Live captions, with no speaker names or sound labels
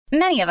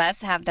Many of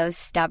us have those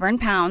stubborn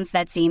pounds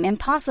that seem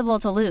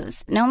impossible to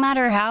lose, no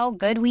matter how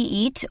good we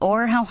eat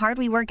or how hard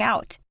we work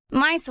out.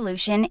 My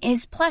solution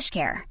is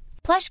PlushCare.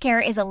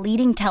 PlushCare is a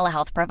leading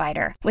telehealth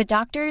provider with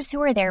doctors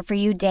who are there for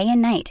you day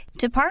and night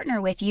to partner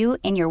with you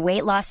in your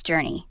weight loss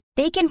journey.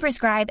 They can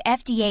prescribe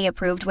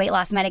FDA-approved weight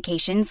loss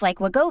medications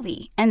like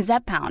Wegovy and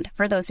Zepbound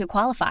for those who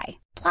qualify.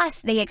 Plus,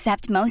 they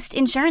accept most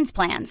insurance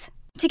plans.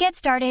 To get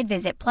started,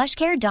 visit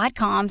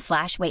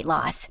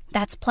plushcare.com/weightloss.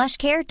 That's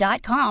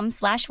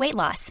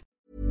plushcare.com/weightloss.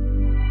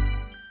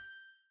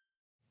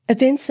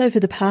 Events over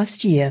the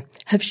past year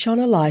have shone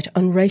a light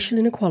on racial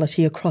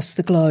inequality across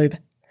the globe.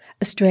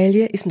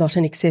 Australia is not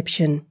an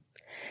exception.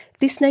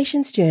 This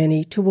nation's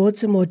journey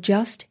towards a more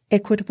just,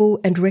 equitable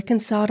and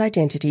reconciled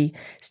identity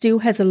still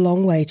has a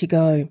long way to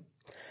go.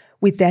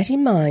 With that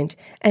in mind,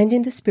 and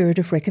in the spirit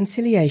of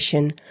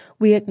reconciliation,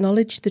 we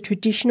acknowledge the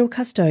traditional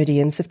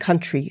custodians of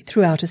country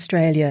throughout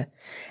Australia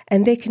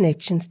and their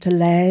connections to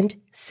land,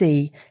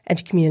 sea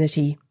and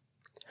community.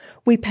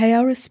 We pay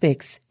our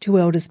respects to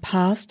elders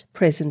past,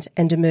 present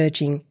and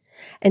emerging,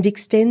 and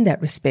extend that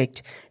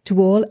respect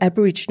to all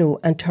Aboriginal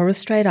and Torres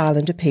Strait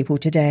Islander people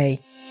today.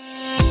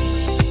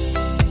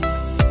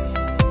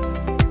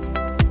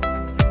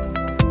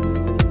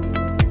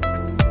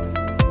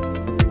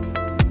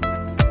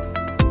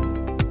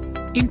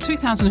 In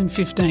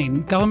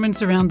 2015,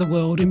 governments around the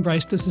world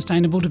embraced the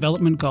Sustainable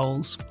Development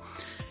Goals.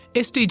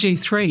 SDG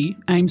 3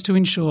 aims to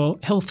ensure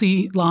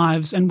healthy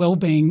lives and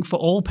well-being for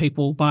all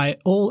people by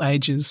all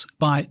ages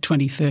by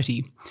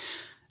 2030.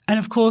 And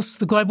of course,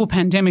 the global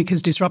pandemic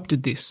has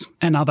disrupted this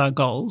and other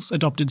goals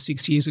adopted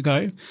 6 years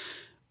ago.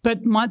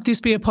 But might this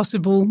be a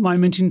possible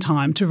moment in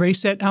time to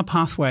reset our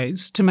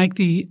pathways to make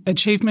the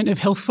achievement of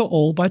health for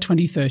all by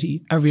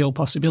 2030 a real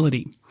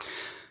possibility?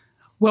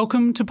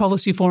 Welcome to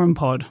Policy Forum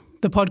Pod,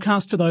 the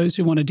podcast for those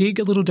who want to dig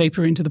a little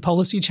deeper into the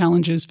policy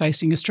challenges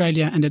facing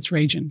Australia and its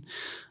region.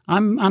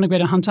 I'm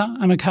Anna-Greta Hunter.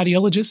 I'm a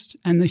cardiologist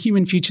and the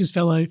Human Futures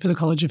Fellow for the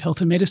College of Health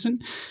and Medicine.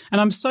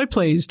 And I'm so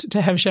pleased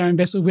to have Sharon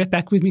Bessell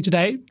back with me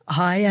today.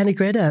 Hi,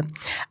 Anna-Greta.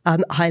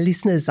 Hi,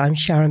 listeners. I'm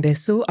Sharon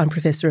Bessell. I'm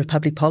Professor of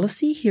Public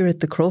Policy here at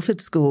the Crawford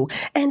School.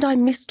 And I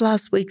missed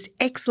last week's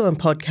excellent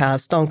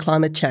podcast on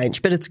climate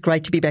change, but it's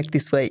great to be back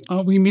this week.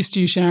 Oh, we missed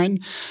you, Sharon.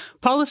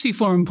 Policy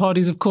Forum Pod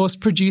is, of course,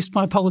 produced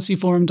by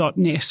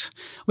policyforum.net.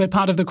 We're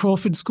part of the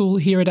Crawford School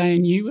here at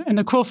ANU, and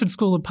the Crawford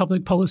School of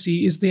Public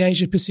Policy is the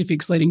Asia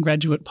Pacific's leading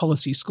graduate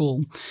policy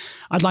school.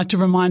 I'd like to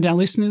remind our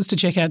listeners to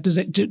check out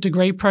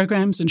degree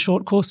programs and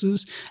short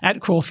courses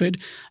at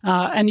Crawford,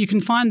 and you can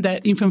find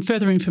that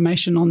further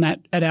information on that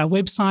at our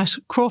website,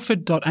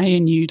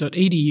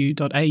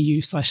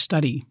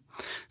 crawford.anu.edu.au/study.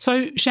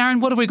 So, Sharon,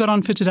 what have we got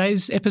on for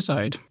today's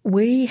episode?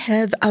 We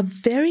have a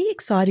very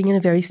exciting and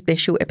a very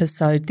special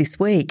episode this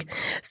week.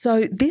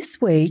 So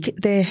this week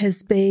there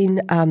has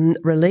been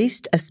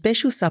released a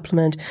special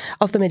supplement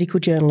of the Medical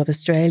Journal of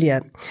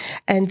Australia,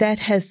 and that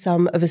has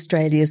some of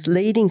Australia's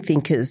leading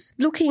thinkers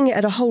looking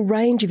at a whole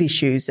range of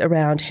issues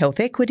around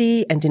health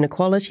equity and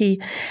inequality,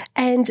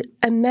 and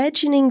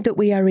imagining that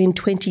we are in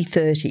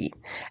 2030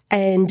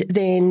 and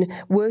then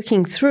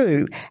working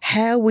through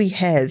how we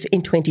have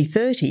in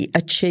 2030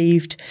 achieved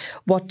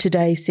what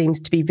today seems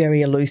to be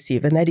very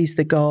elusive, and that is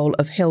the goal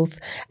of health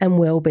and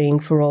well-being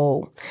for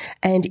all.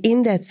 And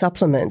in that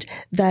supplement,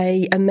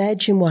 they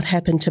imagine what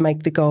happened to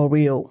make the goal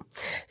real.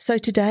 So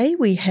today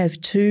we have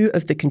two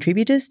of the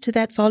contributors to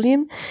that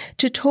volume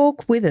to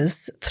talk with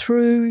us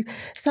through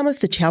some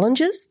of the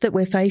challenges that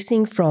we're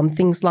facing, from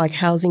things like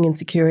housing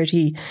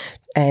insecurity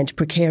and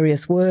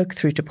precarious work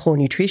through to poor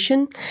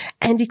nutrition,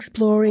 and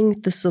exploring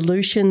the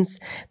solutions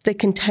that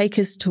can take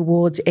us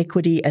towards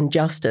equity and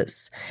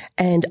justice,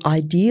 and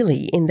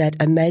ideally in that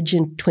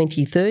imagined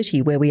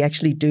 2030 where we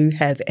actually do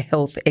have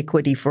health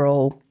equity for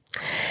all.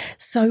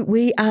 So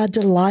we are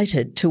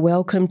delighted to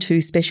welcome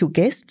two special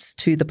guests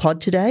to the pod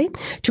today,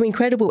 two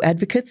incredible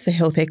advocates for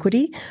health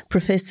equity,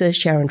 Professor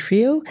Sharon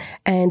Friel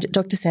and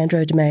Dr.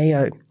 Sandro Di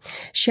Maio.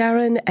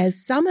 Sharon,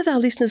 as some of our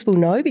listeners will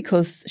know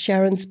because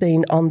Sharon's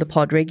been on the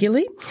pod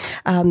regularly,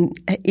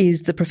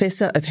 is the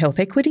Professor of Health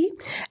Equity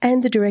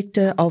and the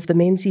Director of the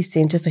Menzies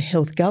Centre for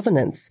Health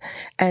Governance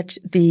at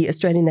the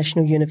Australian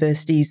National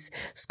University's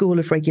School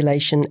of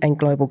Regulation and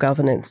Global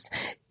Governance.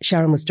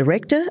 Sharon was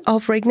Director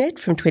of RegNet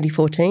from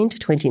 2014 to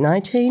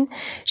 2019.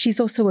 She's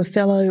also a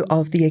Fellow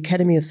of the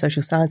Academy of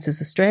Social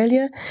Sciences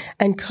Australia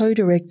and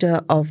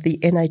Co-Director of the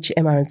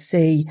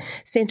NHMRC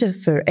Centre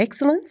for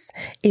Excellence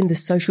in the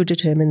Social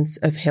Determinants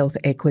of Health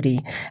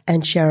Equity.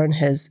 And Sharon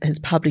has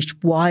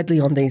published widely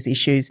on these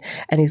issues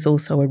and is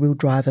also a real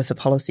driver for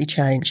policy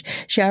change.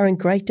 Sharon,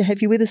 great to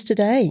have you with us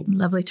today.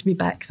 Lovely to be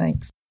back,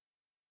 thanks.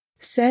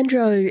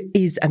 Sandro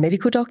is a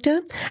medical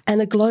doctor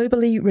and a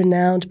globally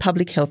renowned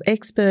public health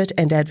expert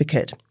and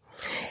advocate.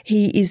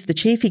 He is the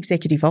Chief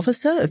Executive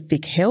Officer of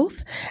Vic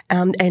Health,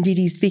 and it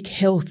is Vic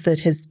Health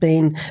that has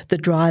been the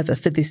driver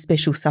for this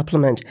special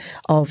supplement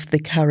of the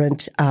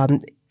current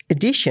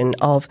edition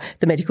of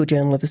the Medical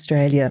Journal of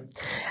Australia.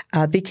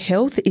 Vic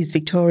Health is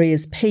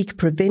Victoria's peak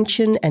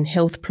prevention and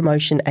health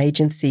promotion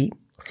agency.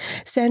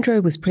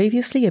 Sandro was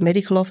previously a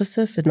medical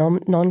officer for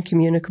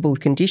non-communicable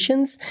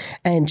conditions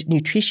and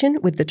nutrition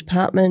with the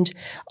Department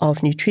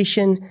of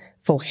Nutrition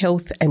for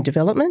Health and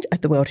Development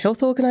at the World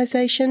Health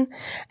Organization,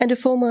 and a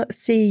former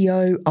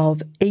CEO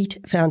of EAT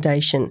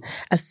Foundation,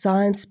 a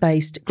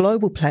science-based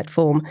global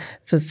platform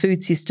for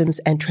food systems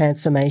and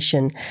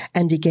transformation.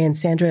 And again,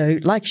 Sandro,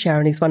 like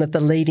Sharon, is one of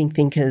the leading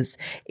thinkers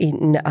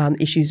in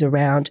issues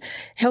around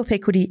health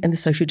equity and the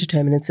social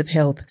determinants of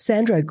health.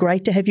 Sandro,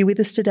 great to have you with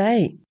us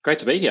today. Great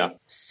to be here.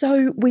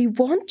 So we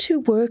want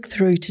to work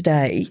through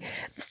today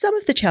some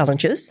of the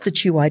challenges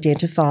that you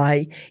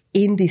identify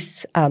in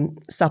this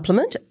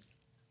supplement,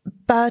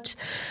 but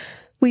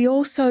we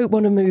also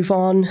want to move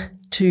on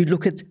to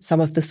look at some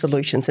of the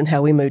solutions and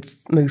how we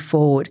move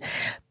forward.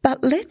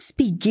 But let's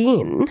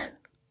begin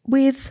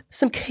with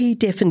some key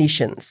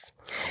definitions.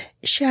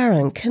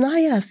 Sharon, can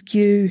I ask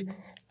you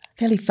a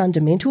fairly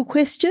fundamental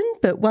question,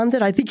 but one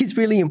that I think is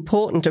really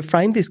important to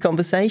frame this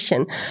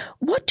conversation?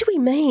 What do we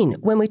mean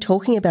when we're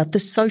talking about the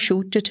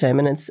social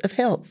determinants of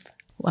health?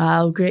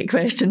 Wow, great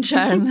question,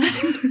 Sharon.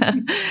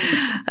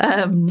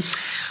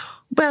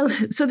 Well,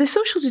 so the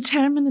social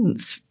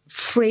determinants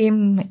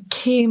frame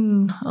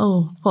came,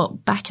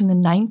 back in the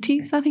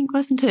 90s, I think,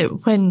 wasn't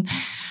it? When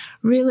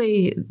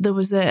really there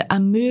was a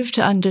move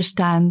to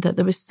understand that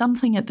there was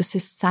something at the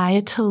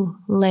societal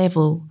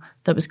level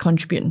that was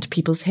contributing to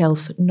people's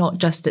health, not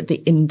just at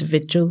the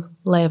individual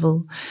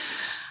level.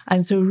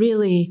 And so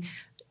really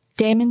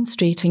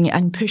demonstrating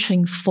and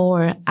pushing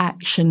for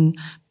action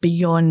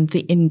beyond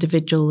the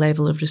individual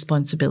level of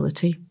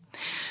responsibility.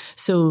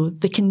 So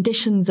the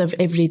conditions of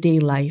everyday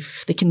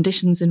life, the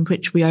conditions in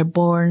which we are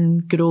born,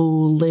 grow,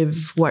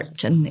 live,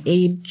 work and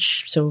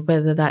age, so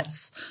whether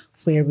that's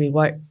where we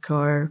work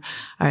or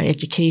our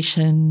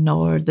education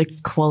or the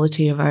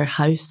quality of our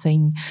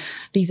housing,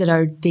 these are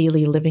our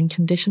daily living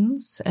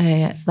conditions.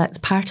 That's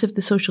part of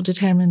the social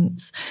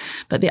determinants.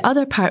 But the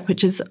other part,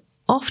 which is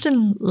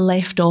often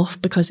left off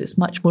because it's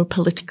much more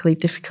politically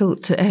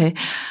difficult,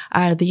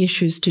 are the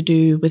issues to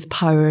do with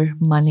power,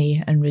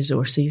 money and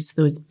resources,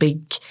 those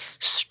big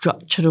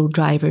structural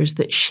drivers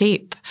that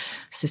shape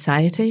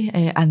society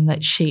and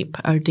that shape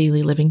our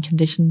daily living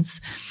conditions.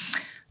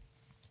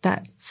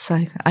 That's,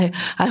 I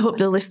hope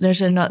the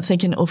listeners are not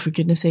thinking, oh, for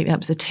goodness sake, that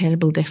was a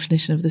terrible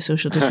definition of the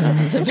social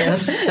determinants of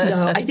health.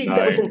 No, I think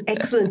that was an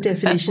excellent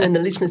definition, and the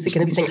listeners are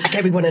going to be saying,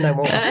 okay, we want to know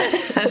more.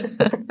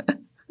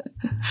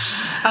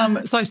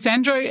 So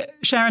Sandro,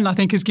 Sharon, I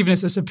think, has given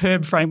us a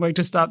superb framework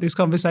to start this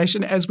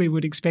conversation, as we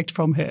would expect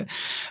from her.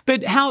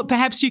 But how,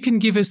 perhaps you can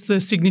give us the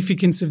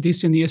significance of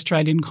this in the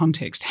Australian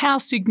context. How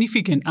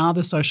significant are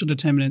the social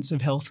determinants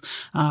of health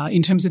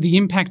in terms of the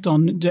impact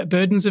on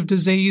burdens of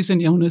disease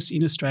and illness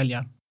in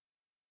Australia?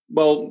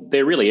 Well,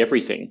 they're really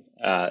everything.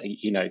 I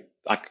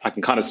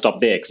can kind of stop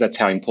there because that's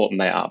how important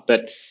they are.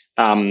 But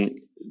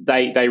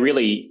they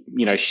really,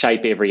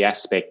 shape every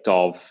aspect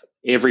of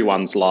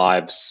everyone's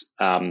lives.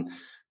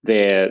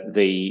 They're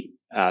the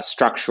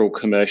structural,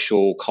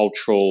 commercial,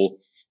 cultural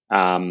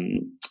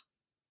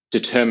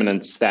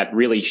determinants that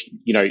really,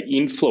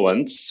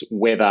 influence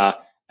whether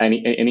an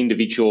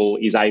individual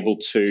is able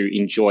to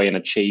enjoy and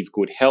achieve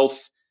good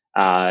health.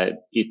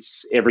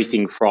 It's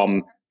everything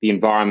from the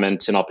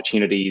environment and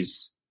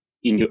opportunities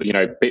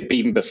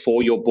even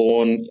before you're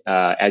born,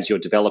 as you're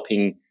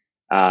developing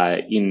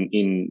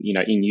in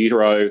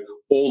utero,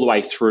 all the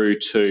way through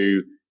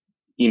to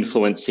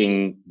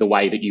influencing the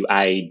way that you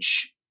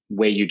age,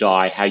 where you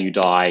die, how you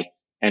die,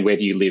 and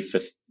whether you live for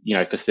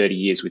 30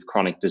 years with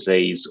chronic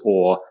disease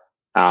or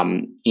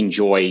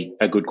enjoy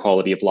a good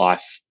quality of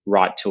life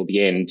right till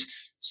the end.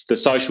 The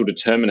social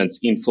determinants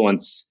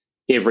influence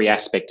every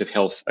aspect of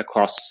health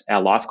across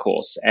our life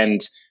course. And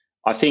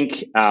I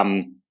think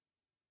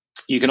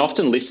you can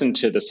often listen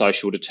to the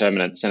social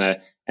determinants and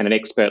an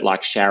expert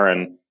like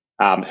Sharon,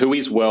 who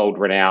is world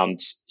renowned.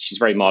 She's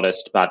very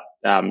modest, but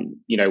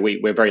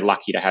we're very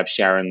lucky to have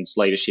Sharon's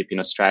leadership in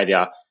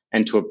Australia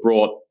and to have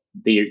brought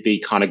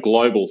the kind of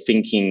global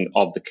thinking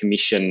of the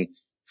Commission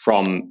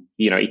from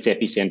its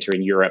epicenter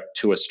in Europe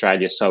to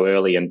Australia so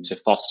early, and to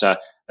foster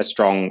a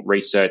strong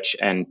research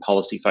and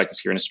policy focus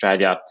here in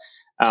Australia.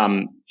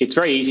 It's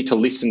very easy to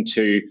listen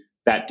to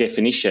that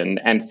definition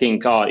and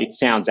think, oh, it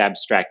sounds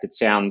abstract. It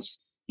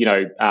sounds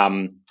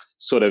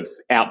sort of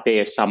out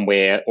there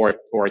somewhere,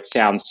 or it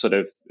sounds sort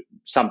of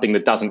something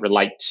that doesn't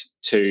relate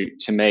to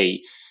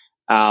me.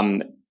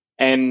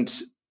 And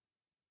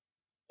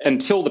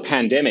until the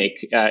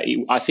pandemic,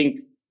 I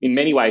think in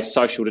many ways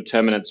social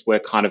determinants were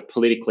kind of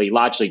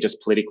largely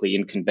just politically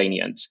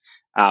inconvenient.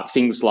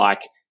 Things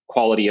like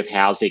quality of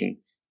housing,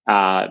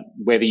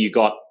 whether you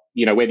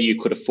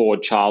could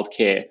afford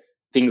childcare,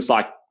 things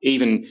like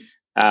even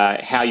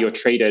how you're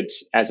treated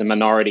as a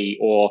minority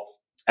or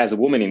as a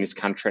woman in this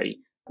country,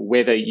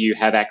 whether you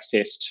have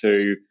access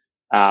to,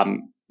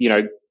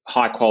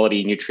 high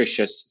quality,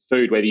 nutritious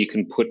food, whether you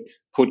can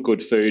put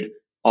good food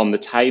on the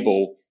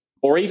table,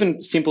 or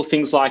even simple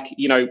things like,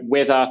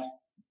 whether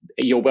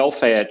your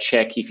welfare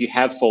check, if you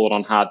have fallen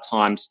on hard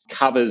times,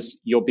 covers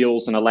your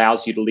bills and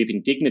allows you to live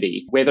in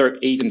dignity, whether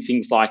even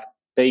things like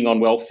being on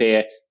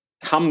welfare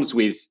comes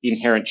with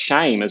inherent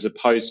shame as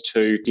opposed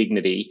to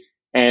dignity.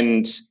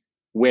 And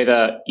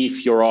whether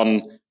if you're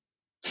on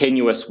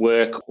tenuous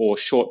work or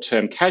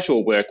short-term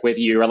casual work, whether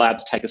you're allowed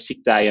to take a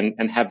sick day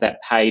and have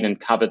that paid and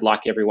covered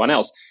like everyone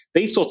else.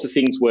 These sorts of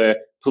things were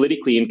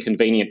politically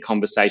inconvenient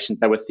conversations.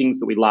 They were things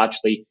that we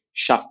largely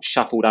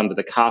shuffled under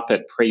the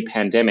carpet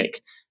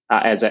pre-pandemic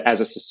as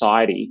a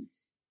society.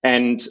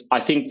 And I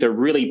think the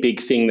really big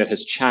thing that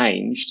has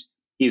changed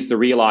is the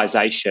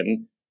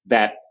realisation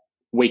that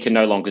we can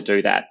no longer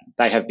do that.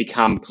 They have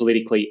become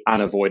politically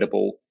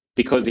unavoidable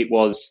because it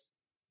was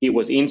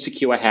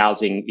insecure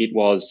housing, it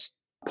was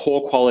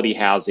poor quality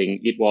housing,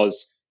 it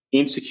was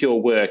insecure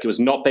work, it was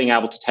not being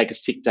able to take a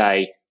sick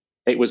day,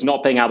 it was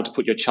not being able to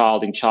put your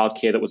child in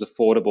childcare that was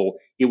affordable.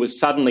 It was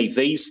suddenly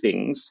these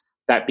things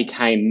that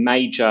became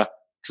major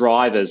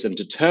drivers and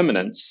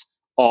determinants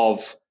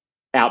of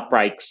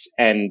outbreaks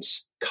and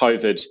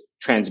COVID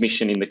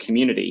transmission in the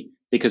community,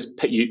 because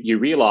you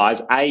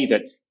realise, A,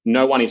 that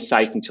no one is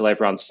safe until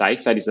everyone's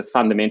safe. That is the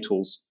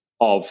fundamentals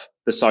of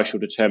the social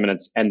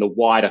determinants and the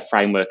wider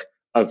framework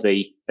of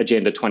the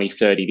Agenda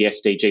 2030, the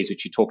SDGs,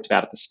 which you talked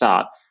about at the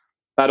start.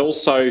 But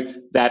also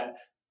that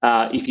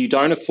if you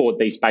don't afford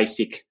these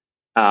basic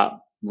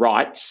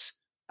rights,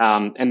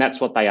 and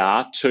that's what they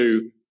are,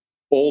 to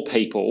all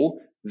people,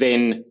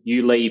 then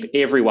you leave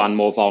everyone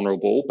more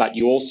vulnerable, but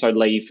you also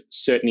leave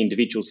certain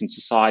individuals in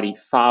society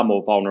far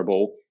more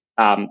vulnerable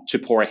to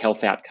poorer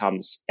health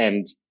outcomes.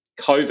 And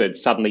COVID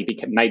suddenly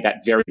made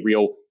that very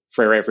real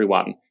for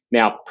everyone.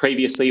 Now,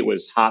 previously it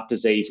was heart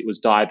disease, it was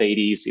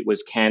diabetes, it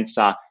was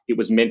cancer, it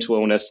was mental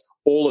illness.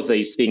 All of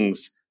these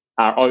things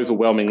are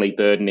overwhelmingly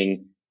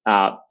burdening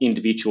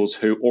individuals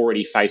who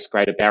already face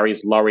greater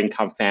barriers, lower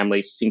income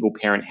families, single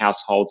parent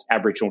households,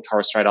 Aboriginal and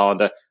Torres Strait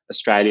Islander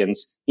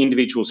Australians,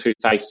 individuals who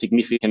face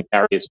significant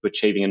barriers to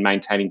achieving and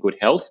maintaining good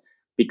health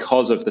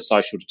because of the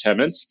social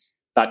determinants.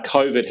 But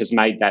COVID has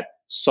made that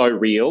so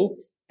real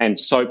and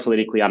so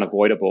politically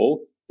unavoidable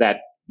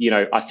that,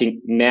 I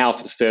think now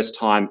for the first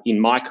time in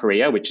my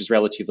career, which is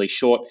relatively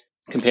short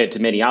compared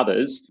to many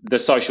others, the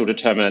social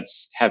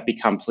determinants have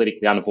become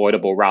politically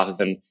unavoidable rather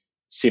than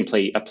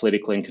simply a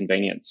political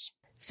inconvenience.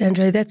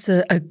 Sandro, that's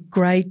a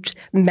great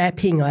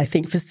mapping, I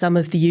think, for some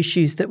of the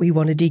issues that we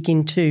want to dig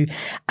into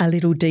a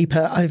little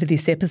deeper over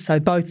this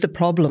episode, both the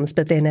problems,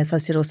 but then, as I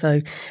said,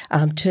 also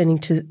turning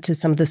to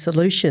some of the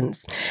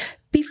solutions.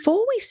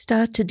 Before we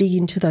start to dig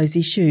into those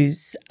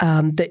issues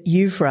that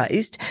you've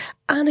raised,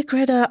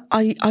 Anna-Gretta,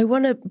 I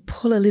want to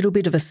pull a little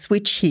bit of a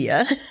switch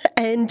here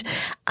and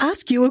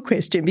ask you a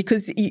question,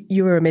 because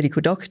you're a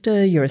medical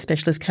doctor, you're a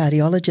specialist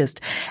cardiologist,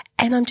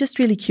 and I'm just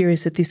really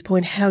curious at this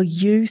point how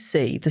you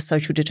see the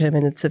social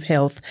determinants of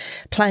health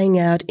playing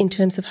out in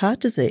terms of heart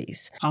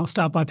disease. I'll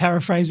start by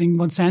paraphrasing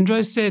what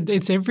Sandro said.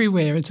 It's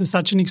everywhere. It's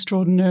such an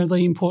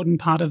extraordinarily important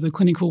part of the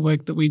clinical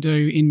work that we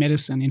do in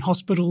medicine, in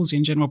hospitals,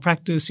 in general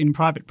practice, in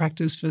private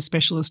practice for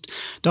specialist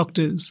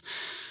doctors.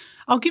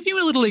 I'll give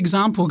you a little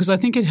example because I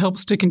think it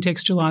helps to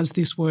contextualise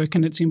this work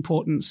and its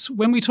importance.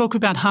 When we talk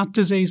about heart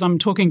disease, I'm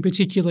talking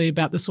particularly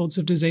about the sorts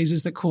of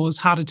diseases that cause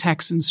heart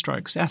attacks and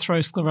strokes,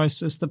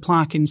 atherosclerosis, the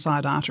plaque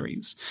inside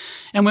arteries.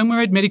 And when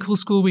we're at medical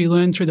school, we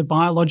learn through the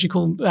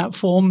biological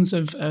forms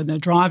of the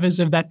drivers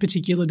of that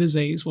particular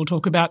disease. We'll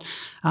talk about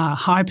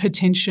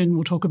hypertension,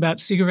 we'll talk about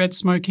cigarette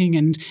smoking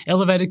and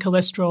elevated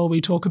cholesterol,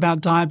 we talk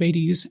about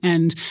diabetes,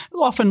 and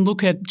we'll often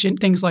look at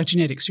things like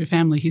genetics, your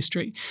family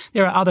history.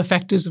 There are other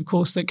factors, of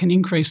course, that can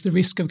increase the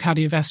risk of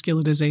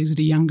cardiovascular disease at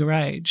a younger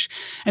age.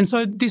 And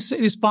so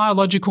this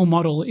biological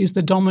model is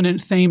the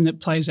dominant theme that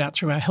plays out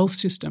through our health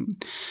system.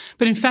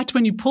 But in fact,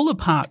 when you pull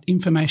apart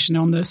information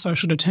on the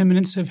social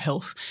determinants of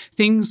health,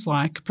 things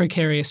like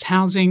precarious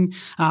housing,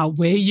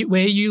 where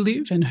you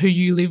live and who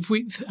you live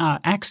with,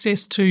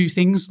 access to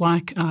things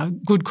like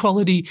good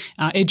quality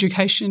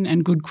education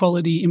and good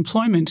quality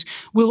employment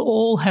will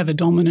all have a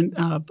dominant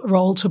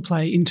role to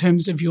play in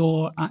terms of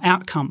your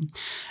outcome.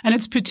 And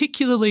it's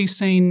particularly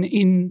seen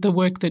in the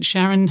work that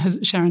Sharon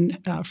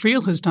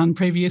Friel has done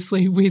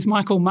previously with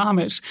Michael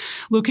Marmot,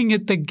 looking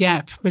at the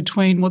gap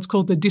between what's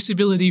called the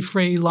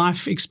disability-free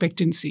life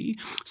expectancy,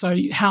 so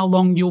how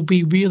long you'll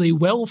be really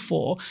well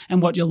for, and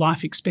what your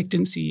life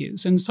expectancy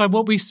is. And so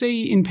what we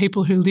see in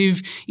people who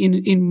live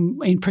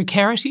in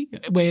precarity,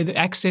 where the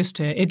access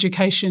to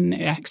education,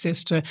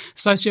 access to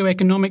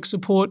socioeconomic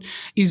support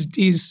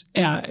is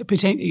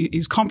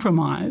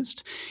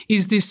compromised,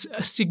 is this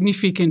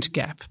significant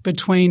gap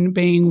between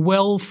being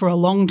well for a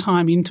long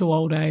time into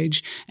old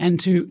age and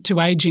to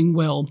ageing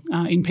well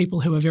in people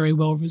who are very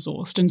well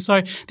resourced. And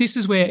so this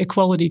is where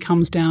equality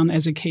comes down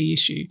as a key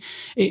issue.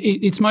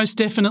 It's most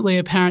definitely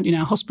apparent in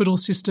our hospital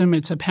system.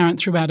 It's apparent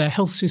throughout our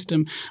health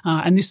system.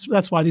 And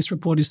that's why this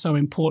report is so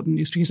important,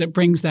 is because it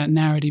brings that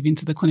narrative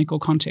into the clinical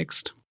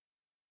context.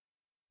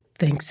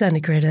 Thanks,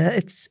 Anna-Gretta.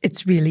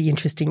 It's really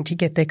interesting to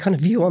get their kind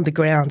of view on the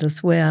ground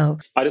as well.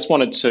 I just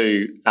wanted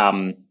to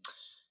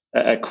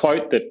a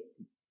quote that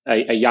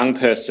a young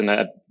person,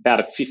 about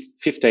a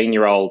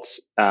 15-year-old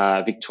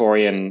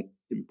Victorian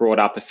brought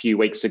up a few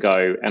weeks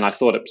ago, and I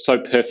thought it so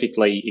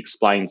perfectly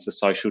explains the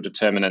social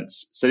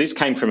determinants. So this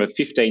came from a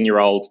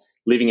 15-year-old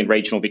living in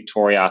regional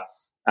Victoria,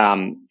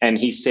 and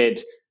he said,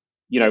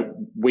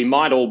 we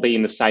might all be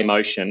in the same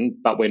ocean,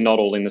 but we're not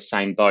all in the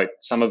same boat.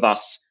 Some of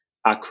us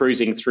are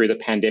cruising through the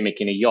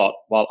pandemic in a yacht,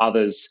 while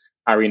others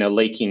are in a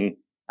leaking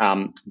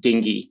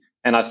dinghy.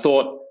 And I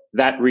thought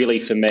that really,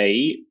 for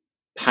me,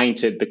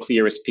 painted the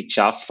clearest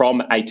picture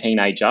from a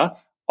teenager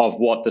of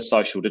what the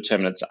social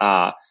determinants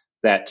are.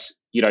 That,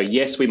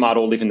 yes, we might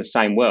all live in the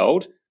same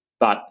world,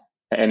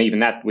 and even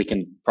that we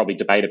can probably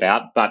debate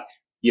about, but,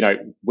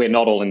 we're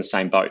not all in the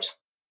same boat.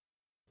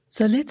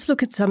 So let's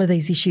look at some of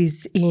these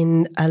issues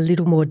in a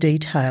little more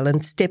detail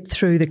and step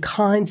through the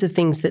kinds of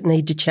things that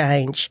need to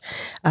change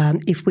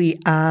if we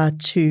are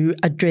to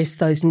address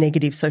those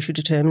negative social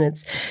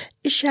determinants.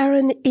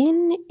 Sharon,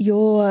 in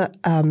your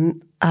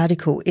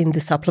article in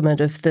the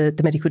supplement of the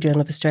Medical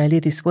Journal of Australia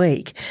this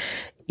week,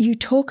 you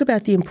talk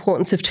about the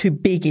importance of two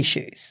big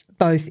issues,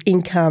 both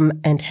income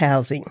and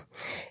housing.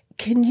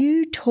 Can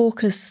you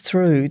talk us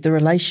through the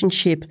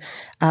relationship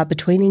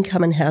between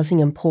income and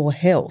housing and poor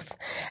health,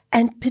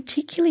 and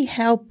particularly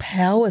how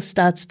power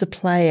starts to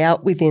play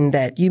out within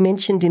that? You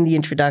mentioned in the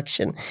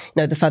introduction,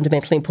 the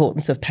fundamental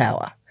importance of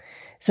power.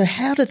 So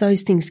how do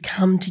those things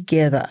come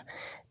together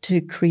to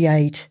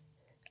create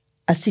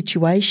a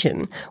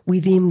situation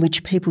within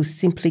which people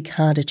simply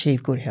can't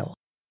achieve good health?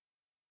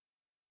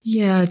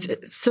 Yeah,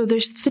 so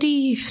there's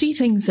three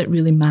things that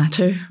really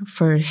matter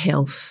for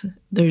health.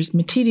 There's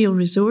material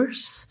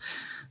resource,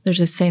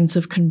 there's a sense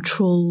of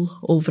control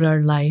over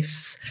our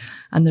lives,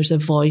 and there's a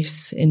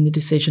voice in the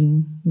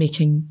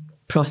decision-making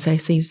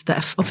processes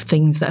of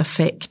things that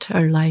affect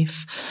our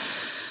life.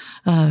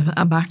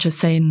 Amartya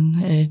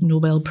Sen, a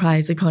Nobel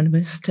Prize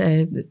economist,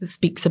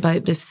 speaks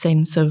about this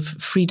sense of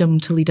freedom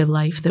to lead a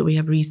life that we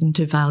have reason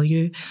to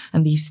value,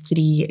 and these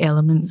three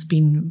elements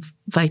being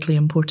vitally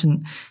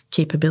important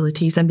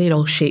capabilities, and they're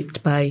all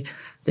shaped by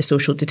the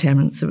social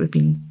determinants that we've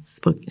been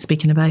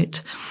speaking about.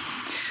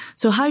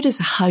 So how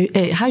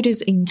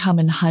does income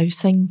and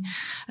housing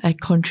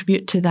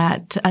contribute to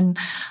that? And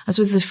I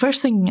suppose the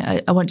first thing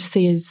I want to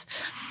say is,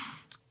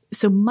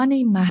 so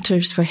money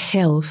matters for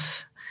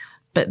health,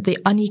 but the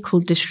unequal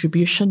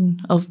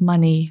distribution of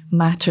money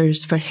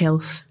matters for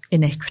health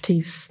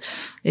inequities.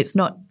 It's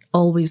not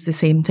always the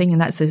same thing, and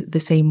that's the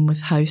same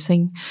with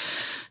housing.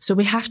 So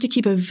we have to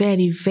keep a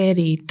very,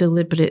 very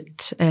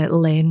deliberate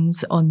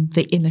lens on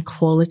the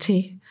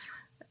inequality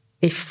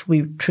if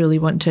we truly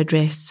want to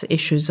address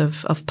issues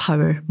of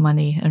power,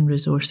 money and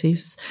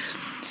resources.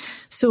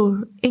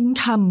 So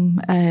income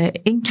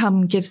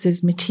gives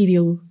us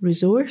material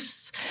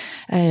resource,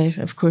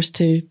 of course,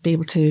 to be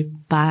able to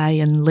buy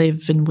and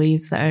live in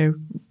ways that are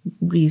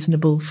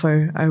reasonable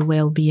for our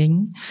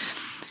well-being.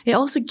 It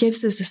also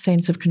gives us a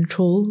sense of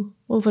control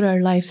over our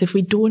lives. If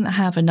we don't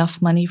have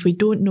enough money, if we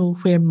don't know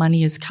where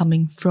money is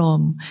coming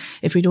from,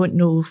 if we don't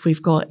know if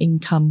we've got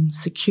income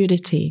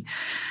security,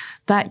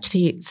 that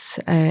creates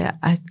a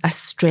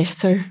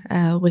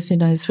stressor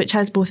within us, which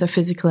has both a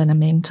physical and a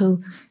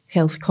mental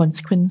health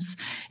consequence.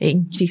 It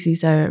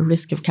increases our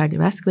risk of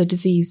cardiovascular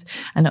disease,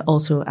 and it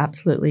also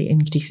absolutely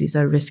increases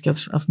our risk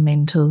of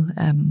mental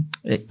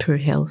poor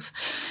health.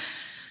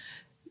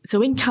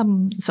 So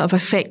income sort of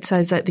affects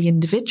us at the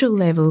individual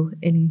level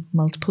in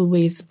multiple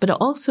ways, but it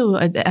also,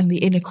 and the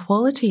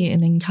inequality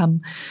in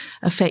income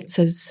affects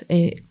us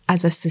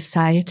as a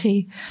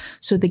society.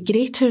 So the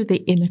greater the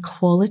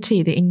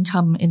inequality, the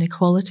income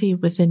inequality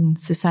within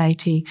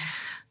society,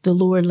 the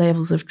lower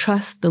levels of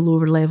trust, the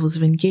lower levels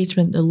of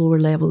engagement, the lower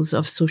levels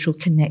of social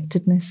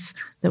connectedness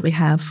that we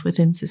have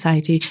within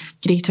society,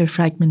 greater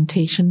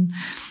fragmentation.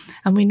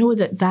 And we know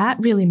that that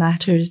really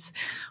matters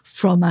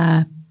from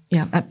a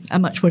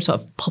much more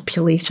sort of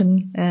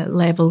population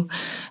level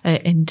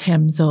in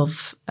terms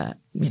of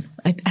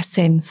a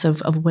sense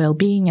of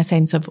well-being, a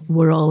sense of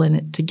we're all in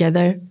it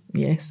together,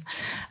 yes,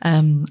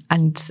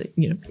 and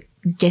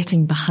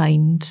getting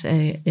behind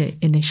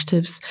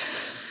initiatives.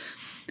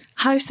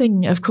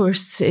 Housing, of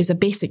course, is a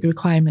basic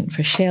requirement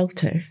for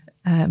shelter,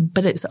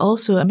 but it's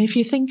also, if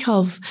you think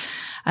of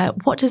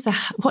what does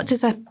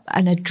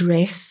an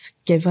address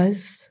give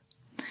us?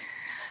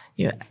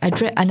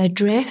 An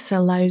address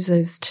allows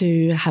us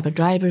to have a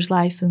driver's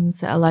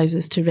license. It allows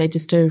us to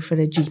register for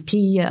a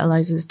GP. It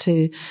allows us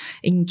to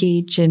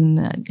engage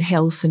in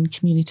health and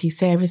community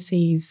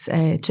services,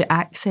 to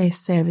access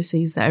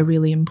services that are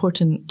really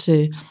important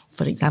to,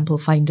 for example,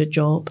 find a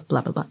job,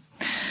 blah, blah, blah.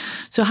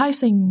 So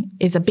housing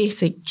is a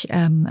basic,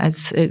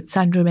 as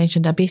Sandra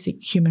mentioned, a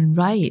basic human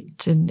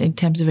right in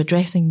terms of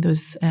addressing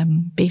those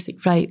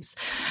basic rights,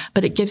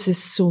 but it gives us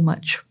so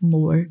much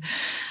more.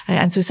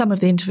 And so some of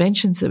the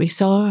interventions that we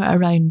saw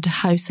around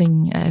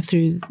housing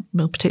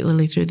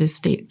particularly through the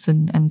states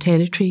and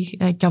territory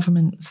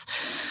governments,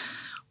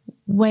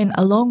 went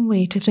a long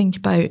way to think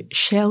about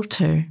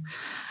shelter.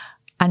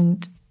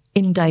 And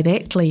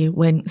indirectly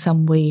went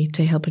some way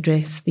to help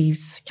address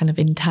these kind of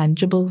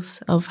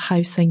intangibles of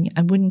housing.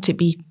 And wouldn't it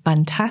be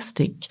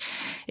fantastic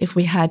if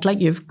we had, like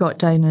you've got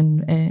down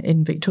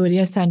in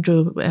Victoria,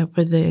 Sandro,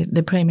 where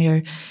the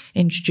Premier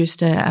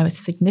introduced a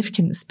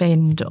significant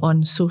spend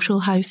on social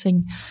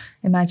housing.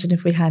 Imagine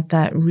if we had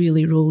that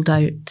really rolled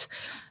out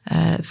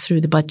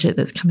through the budget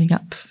that's coming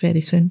up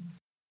very soon.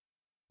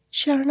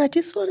 Sharon, I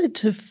just wanted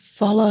to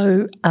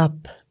follow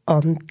up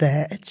on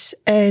that.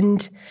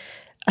 And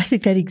I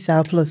think that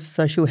example of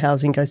social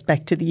housing goes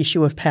back to the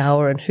issue of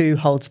power and who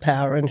holds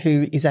power and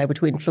who is able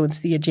to influence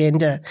the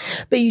agenda.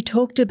 But you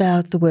talked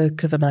about the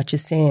work of Amartya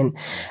Sen.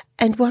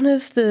 And one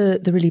of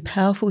the really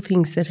powerful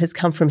things that has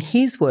come from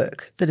his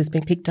work that has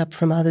been picked up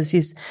from others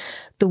is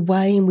the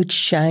way in which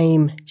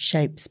shame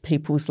shapes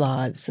people's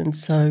lives. And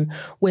so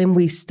when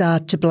we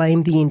start to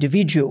blame the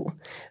individual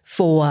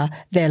for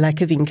their lack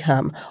of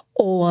income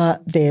or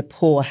their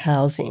poor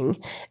housing,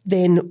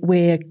 then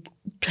we're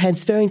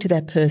transferring to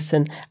that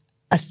person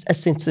a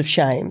sense of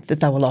shame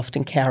that they will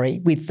often carry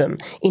with them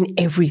in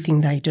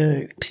everything they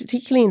do,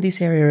 particularly in this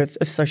area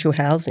of social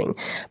housing,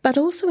 but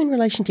also in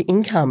relation to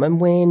income and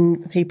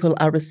when people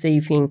are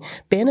receiving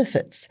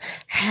benefits.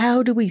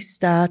 How do we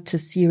start to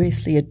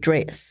seriously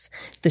address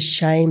the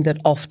shame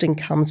that often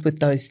comes with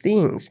those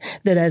things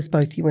that, as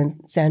both you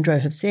and Sandro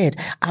have said,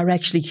 are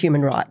actually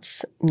human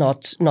rights,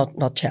 not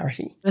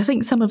charity? I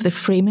think some of the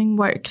framing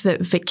work that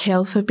Vic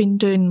Health have been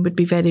doing would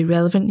be very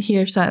relevant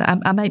here. So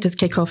I might just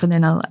kick off and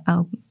then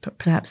I'll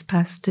perhaps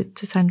pass to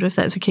Sandra if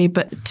that's okay.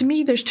 But to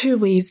me, there's two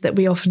ways that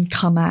we often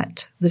come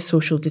at the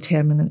social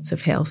determinants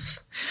of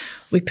health.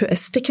 We put a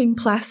sticking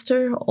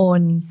plaster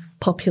on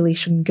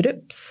population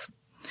groups.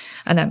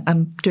 And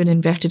I'm doing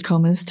inverted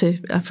commas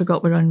I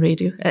forgot we're on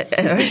radio.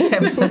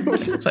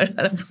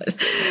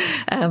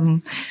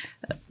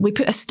 We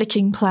put a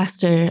sticking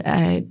plaster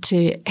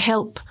to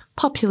help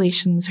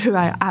populations who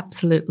are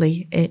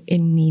absolutely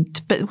in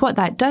need. But what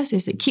that does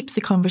is it keeps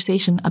the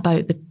conversation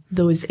about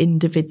those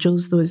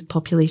individuals, those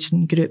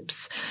population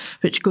groups,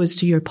 which goes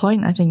to your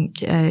point, I think,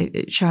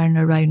 Sharon,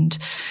 around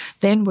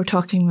then we're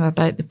talking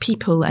about the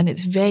people, and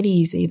it's very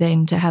easy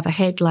then to have a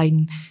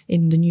headline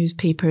in the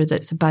newspaper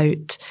that's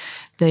about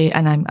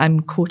and I'm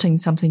quoting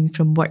something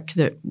from work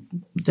that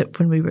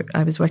when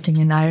I was working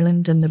in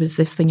Ireland, and there was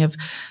this thing of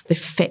the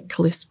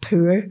feckless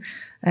poor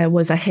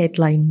was a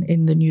headline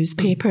in the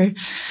newspaper,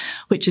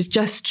 which is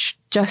just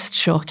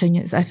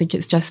shocking. I think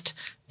it's just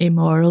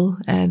immoral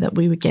that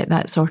we would get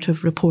that sort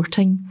of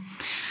reporting.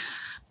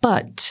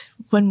 But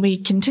when we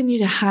continue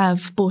to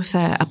have both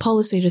a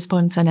policy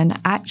response and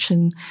an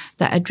action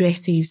that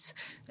addresses,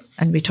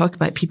 and we talk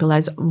about people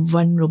as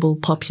vulnerable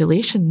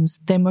populations,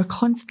 then we're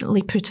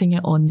constantly putting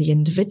it on the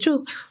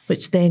individual,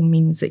 which then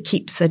means it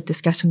keeps a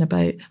discussion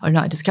about, or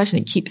not a discussion,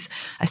 it keeps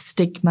a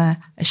stigma,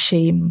 a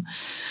shame.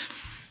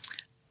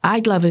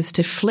 I'd love us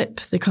to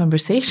flip the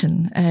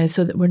conversation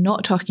so that we're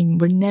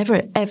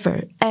never,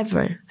 ever,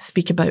 ever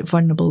speak about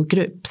vulnerable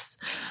groups,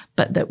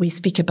 but that we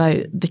speak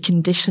about the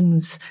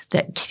conditions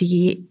that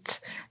create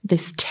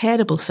this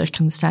terrible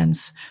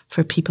circumstance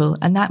for people.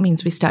 And that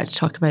means we start to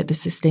talk about the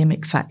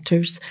systemic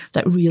factors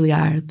that really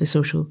are the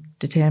social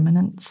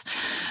determinants.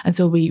 And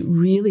so we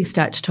really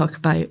start to talk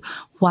about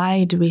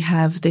why do we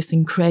have this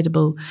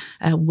incredible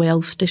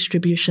wealth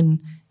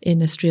distribution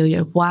in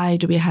Australia? Why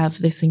do we have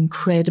this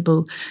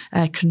incredible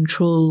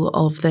control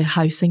of the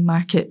housing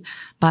market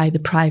by the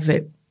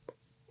private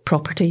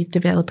property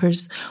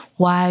developers?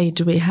 Why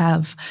do we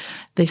have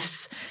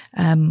this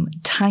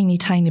tiny,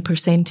 tiny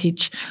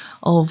percentage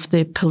of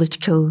the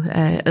political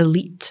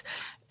elite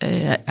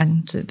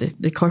and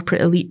the corporate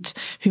elite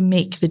who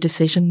make the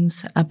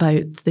decisions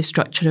about the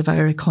structure of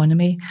our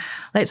economy?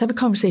 Let's have a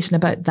conversation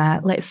about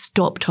that. Let's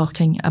stop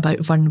talking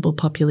about vulnerable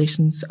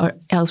populations, or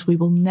else we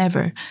will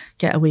never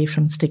get away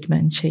from stigma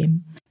and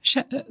shame.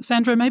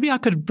 Sandra, maybe I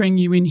could bring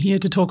you in here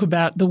to talk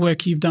about the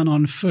work you've done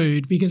on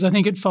food, because I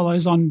think it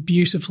follows on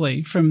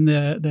beautifully from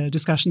the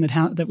discussion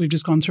that we've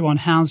just gone through on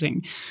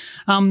housing.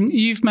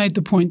 You've made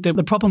the point that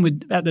the problem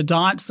with the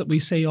diets that we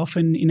see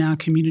often in our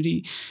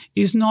community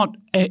is not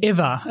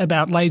ever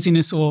about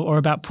laziness or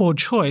about poor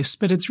choice,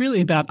 but it's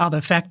really about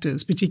other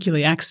factors,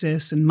 particularly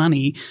access and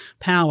money,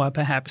 power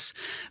perhaps.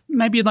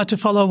 Maybe you'd like to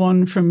follow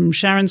on from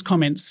Sharon's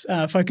comments,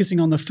 focusing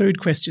on the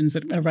food questions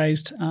that are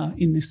raised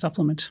in this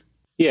supplement.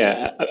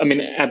 Yeah, I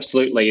mean,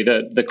 absolutely.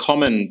 The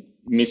common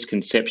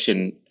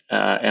misconception,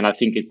 and I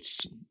think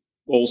it's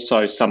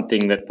also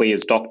something that we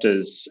as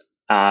doctors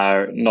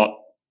are not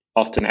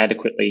often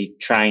adequately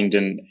trained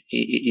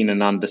in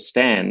and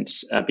understand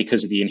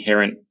because of the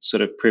inherent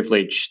sort of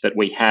privilege that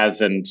we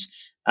have and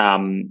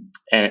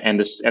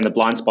the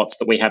blind spots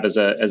that we have as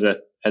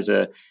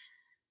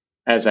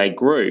a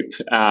group,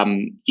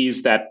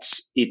 is that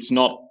it's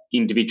not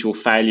individual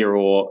failure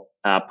or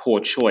poor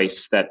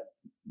choice that,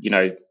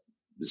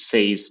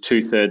 sees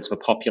 2/3 of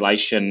a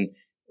population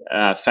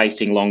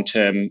facing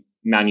long-term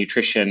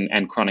malnutrition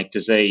and chronic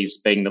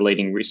disease being the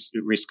leading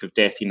risk of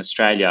death in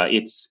Australia.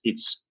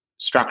 It's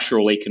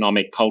structural,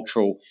 economic,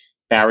 cultural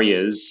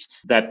barriers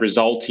that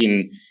result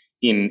in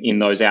in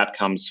those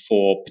outcomes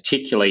for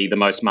particularly the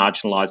most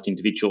marginalised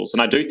individuals.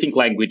 And I do think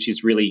language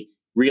is really,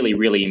 really,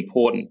 really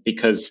important,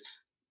 because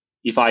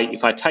if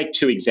I take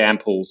two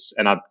examples,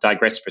 and I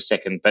digress for a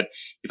second, but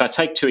if I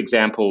take two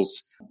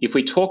examples, if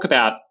we talk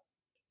about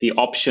the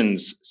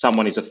options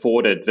someone is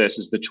afforded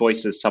versus the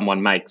choices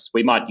someone makes,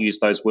 we might use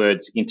those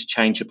words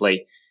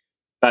interchangeably.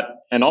 But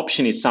an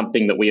option is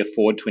something that we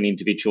afford to an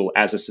individual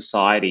as a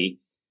society.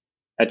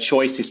 A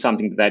choice is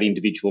something that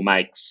individual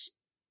makes.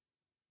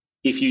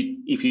 If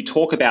you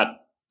talk about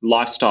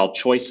lifestyle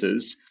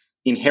choices,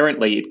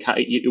 inherently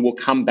it will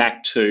come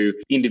back to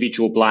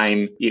individual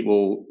blame. It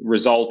will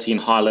result in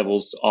high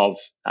levels of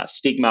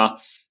stigma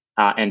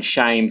and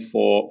shame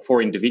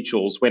for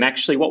individuals, when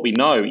actually what we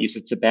know is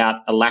it's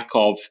about a lack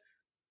of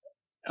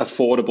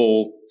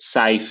affordable,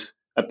 safe,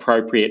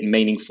 appropriate,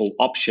 meaningful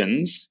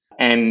options,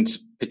 and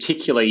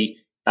particularly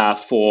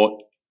for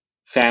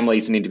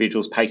families and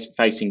individuals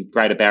facing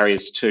greater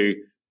barriers to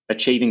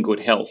achieving good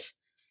health.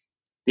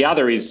 The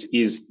other is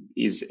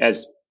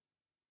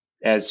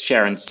as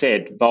Sharon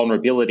said,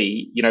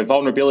 vulnerability.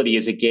 Vulnerability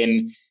is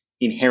again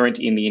inherent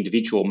in the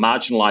individual.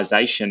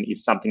 Marginalisation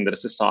is something that a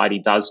society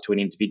does to an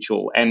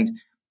individual, and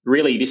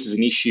really this is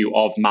an issue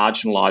of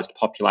marginalised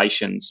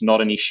populations, not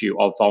an issue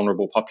of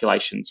vulnerable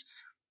populations.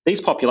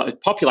 These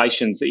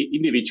populations,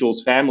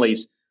 individuals,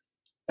 families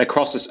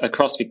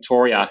across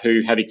Victoria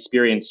who have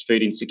experienced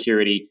food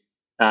insecurity,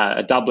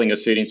 a doubling of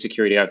food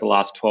insecurity over the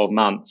last 12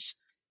 months,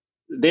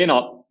 they're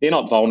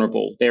not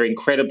vulnerable. They're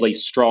incredibly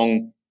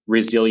strong,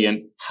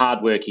 resilient,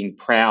 hardworking,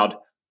 proud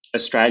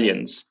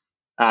Australians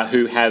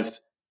who have,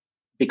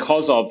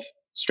 because of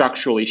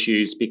structural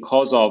issues,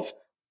 because of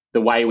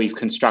the way we've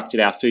constructed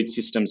our food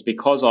systems,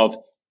 because of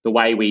the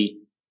way we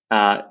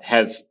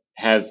have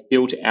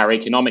built our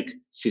economic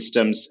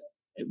systems,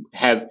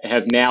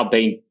 have now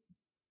been,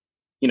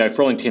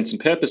 for all intents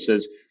and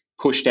purposes,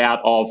 pushed out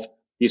of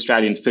the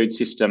Australian food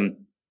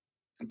system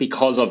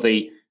because of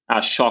the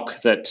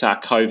shock that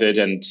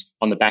COVID and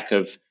on the back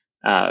of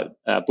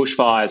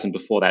bushfires and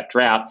before that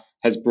drought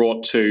has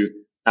brought to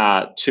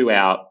our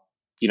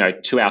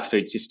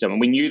food system.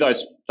 And we knew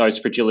those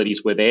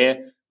fragilities were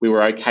there. We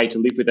were okay to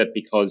live with it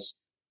because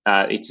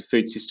it's a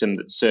food system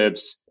that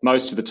serves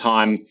most of the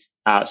time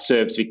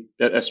serves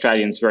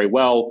Australians very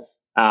well.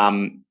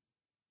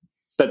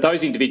 But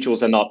those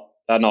individuals are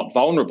not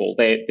vulnerable.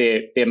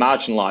 They're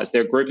marginalised.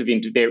 They're a group of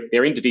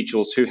they're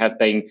individuals who have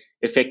been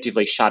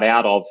effectively shut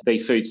out of the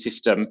food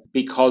system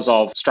because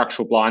of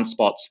structural blind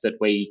spots that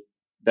we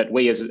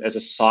as a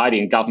society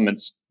and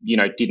governments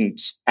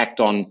didn't act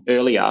on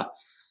earlier.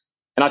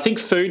 And I think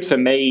food for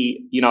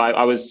me,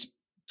 I was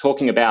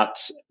talking about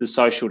the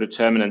social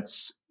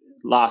determinants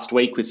last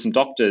week with some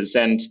doctors,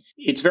 and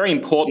it's very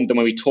important that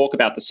when we talk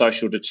about the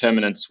social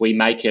determinants, we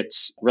make it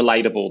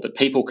relatable, that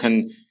people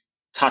can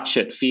touch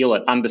it, feel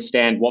it,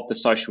 understand what the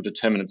social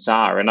determinants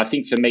are. And I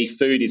think for me,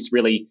 food is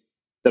really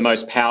the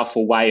most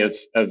powerful way of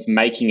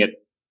making it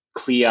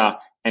clear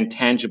and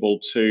tangible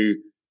to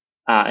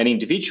an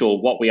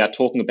individual what we are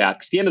talking about.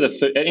 Because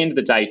at the end of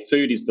the day,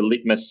 food is the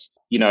litmus.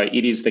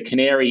 It is the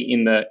canary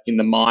in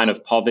the mine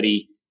of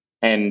poverty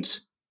and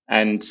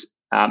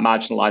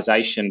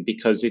marginalisation,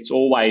 because it's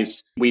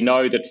always, we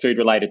know that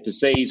food-related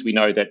disease, we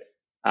know that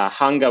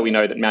hunger, we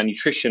know that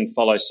malnutrition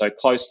follows so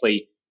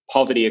closely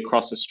poverty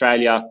across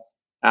Australia.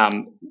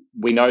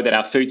 We know that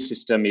our food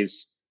system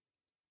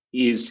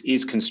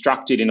is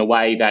constructed in a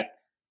way that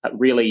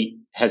really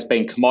has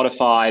been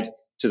commodified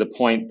to the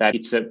point that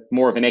it's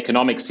more of an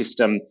economic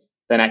system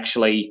than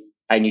actually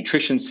a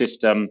nutrition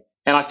system.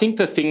 And I think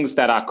the things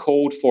that are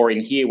called for in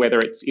here, whether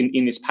it's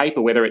in this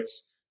paper, whether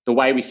it's the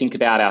way we think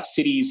about our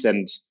cities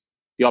and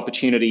the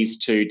opportunities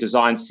to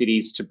design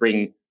cities to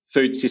bring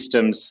food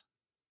systems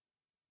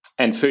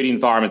and food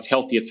environments,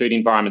 healthier food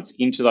environments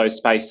into those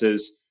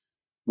spaces,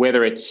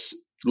 whether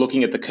it's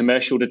looking at the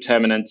commercial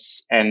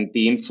determinants and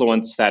the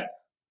influence that,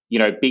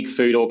 big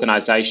food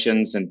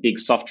organisations and big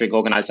soft drink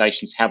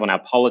organisations have on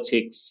our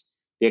politics,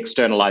 the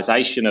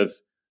externalisation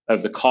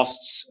of the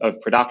costs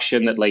of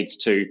production that leads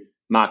to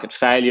market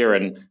failure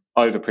and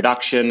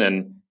overproduction,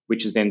 and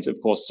which is then, of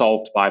course,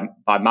 solved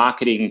by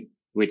marketing,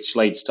 which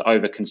leads to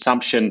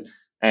overconsumption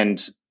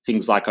and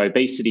things like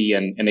obesity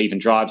and even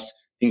drives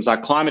things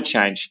like climate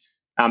change.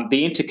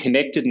 The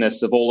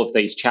interconnectedness of all of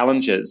these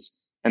challenges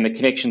and the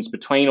connections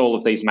between all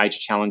of these major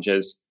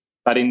challenges,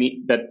 but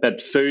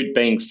food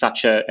being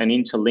such an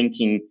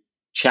interlinking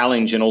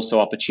challenge and also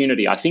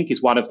opportunity, I think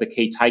is one of the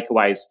key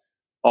takeaways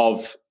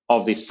of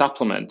this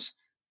supplement.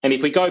 And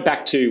if we go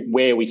back to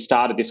where we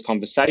started this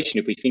conversation,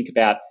 if we think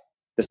about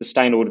the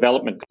Sustainable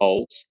Development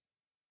Goals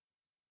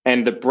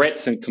and the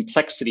breadth and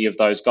complexity of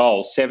those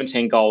goals,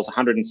 17 goals,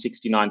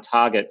 169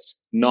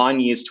 targets, 9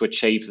 years to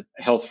achieve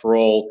health for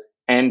all,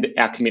 and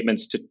our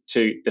commitments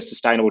to the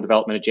Sustainable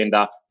Development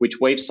Agenda, which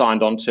we've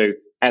signed on to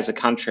as a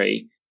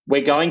country,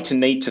 we're going to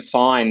need to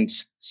find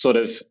sort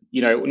of,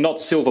 not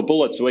silver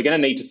bullets, but we're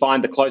going to need to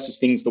find the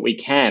closest things that we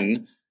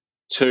can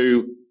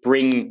to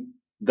bring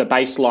the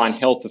baseline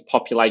health of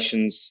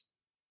populations,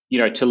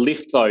 to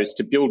lift those,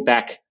 to build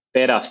back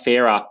better,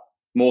 fairer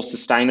more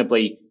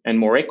sustainably and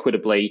more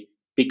equitably,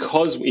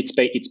 because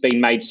it's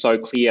been made so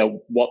clear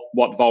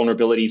what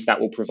vulnerabilities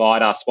that will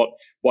provide us,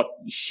 what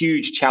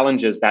huge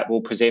challenges that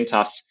will present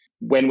us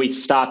when we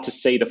start to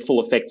see the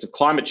full effects of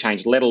climate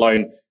change, let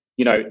alone,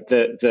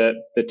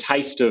 the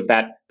taste of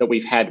that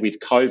we've had with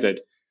COVID.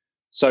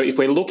 So if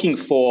we're looking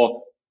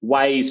for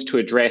ways to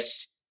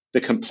address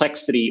the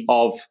complexity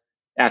of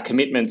our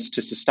commitments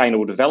to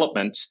sustainable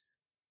development,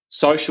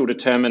 social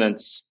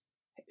determinants,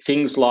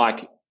 things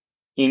like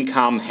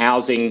income,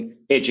 housing,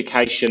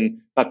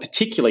 education, but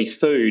particularly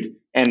food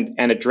and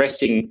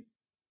addressing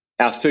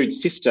our food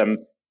system,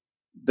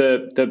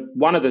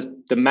 one of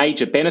the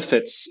major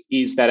benefits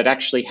is that it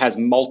actually has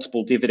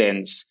multiple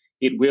dividends.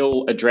 It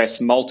will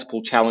address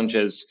multiple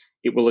challenges.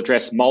 It will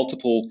address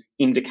multiple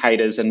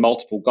indicators and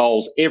multiple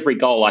goals. Every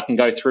goal, I can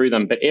go through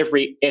them, but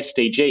every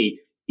SDG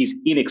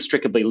is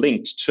inextricably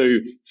linked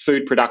to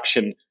food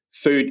production,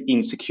 food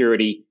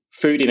insecurity,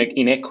 food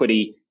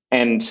inequity,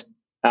 and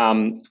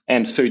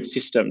food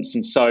systems.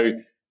 And so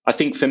I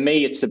think for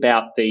me, it's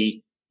about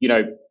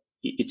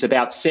it's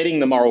about setting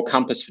the moral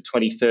compass for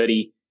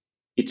 2030.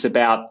 It's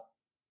about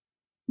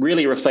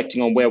really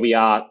reflecting on where we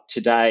are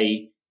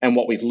today and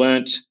what we've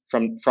learnt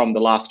from the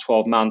last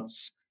 12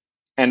 months.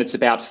 And it's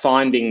about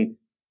finding,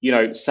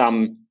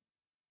 some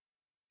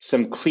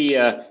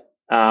clear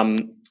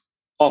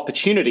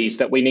opportunities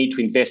that we need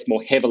to invest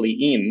more heavily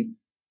in,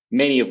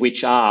 many of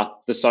which are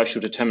the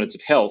social determinants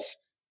of health,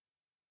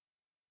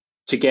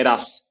 to get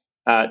us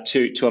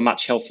to a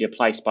much healthier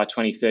place by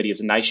 2030 as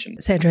a nation.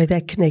 Sandro,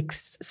 that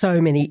connects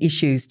so many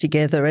issues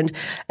together. And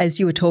as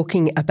you were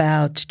talking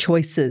about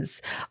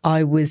choices,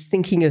 I was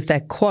thinking of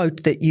that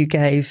quote that you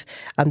gave,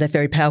 that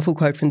very powerful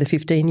quote from the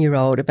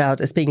 15-year-old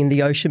about us being in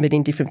the ocean but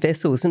in different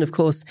vessels. And of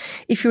course,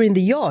 if you're in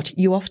the yacht,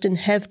 you often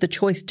have the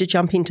choice to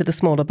jump into the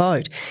smaller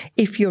boat.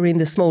 If you're in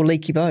the small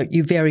leaky boat,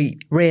 you very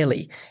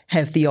rarely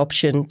have the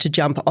option to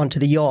jump onto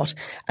the yacht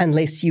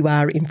unless you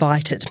are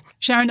invited.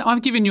 Sharon,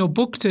 I've given your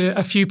book to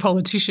a few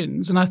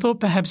politicians, and I thought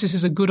perhaps this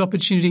is a good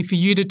opportunity for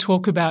you to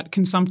talk about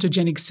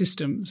consumptogenic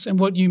systems and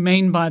what you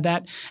mean by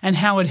that and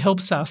how it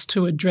helps us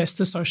to address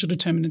the social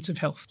determinants of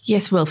health.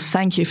 Yes, well,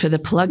 thank you for the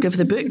plug of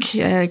the book,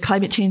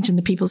 Climate Change and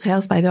the People's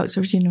Health by the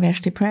Oxford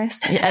University Press.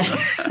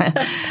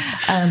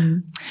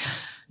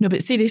 No,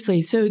 but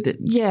seriously,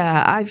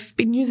 I've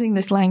been using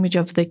this language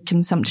of the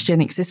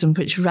consumptogenic system,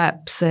 which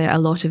wraps a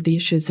lot of the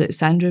issues that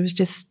Sandra was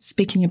just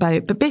speaking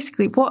about. But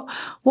basically, what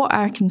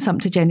are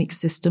consumptogenic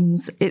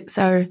systems? It's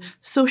our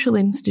social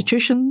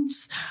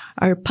institutions,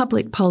 our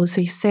public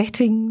policy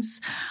settings,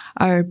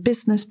 our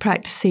business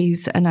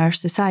practices, and our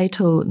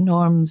societal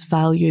norms,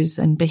 values,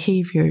 and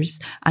behaviours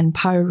and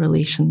power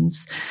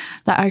relations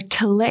that are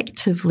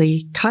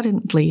collectively,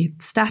 currently,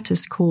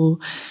 status quo,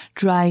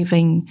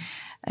 driving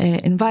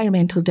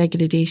environmental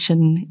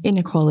degradation,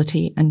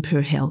 inequality, and poor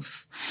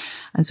health.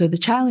 And so the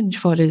challenge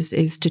for us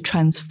is to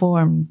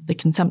transform the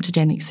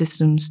consumptogenic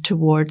systems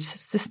towards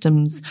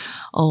systems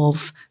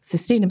of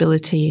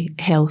sustainability,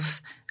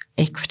 health,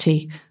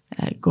 equity,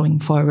 going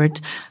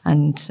forward.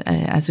 And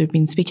as we've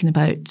been speaking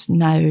about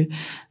now,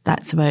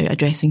 that's about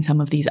addressing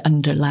some of these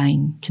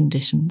underlying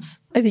conditions.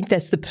 I think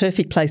that's the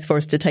perfect place for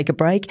us to take a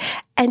break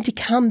and to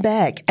come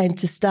back and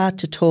to start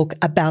to talk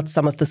about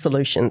some of the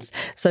solutions.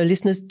 So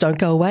listeners, don't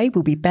go away.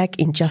 We'll be back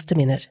in just a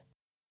minute.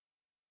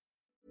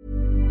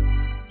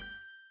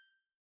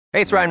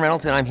 Hey, it's Ryan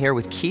Reynolds, and I'm here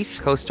with Keith,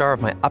 co-star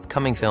of my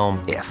upcoming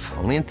film, If,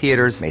 only in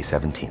theaters May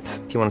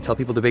 17th. Do you want to tell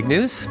people the big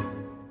news?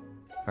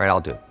 All right,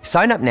 I'll do it.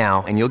 Sign up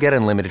now and you'll get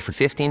unlimited for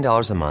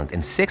 $15 a month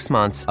and 6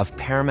 months of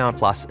Paramount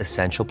Plus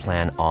Essential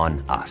Plan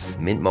on us.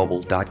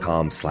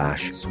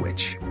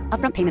 MintMobile.com/switch.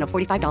 Upfront payment of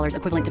 $45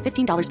 equivalent to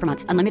 $15 per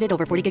month. Unlimited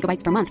over 40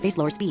 gigabytes per month. Face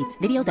lower speeds.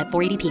 Videos at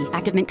 480p.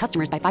 Active Mint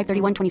customers by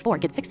 531.24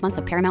 get 6 months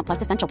of Paramount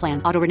Plus Essential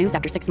Plan. Auto renews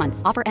after 6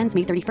 months. Offer ends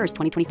May 31st,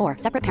 2024.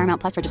 Separate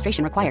Paramount Plus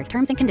registration required.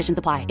 Terms and conditions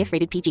apply if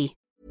rated PG.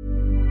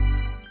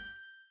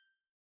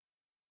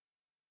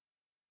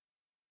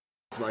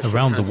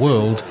 Around the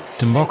world,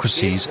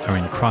 democracies are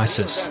in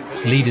crisis.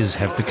 Leaders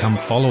have become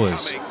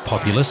followers.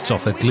 Populists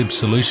offer glib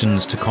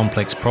solutions to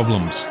complex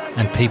problems,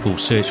 and people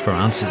search for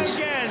answers.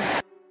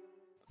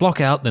 Block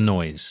out the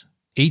noise.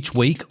 Each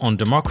week on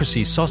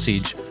Democracy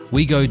Sausage,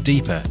 we go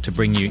deeper to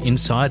bring you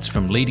insights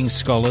from leading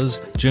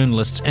scholars,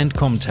 journalists and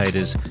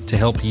commentators to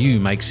help you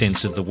make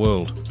sense of the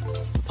world.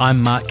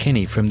 I'm Mark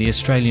Kenny from the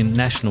Australian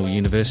National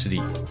University.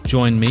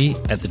 Join me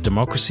at the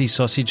Democracy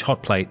Sausage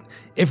Hot Plate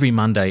every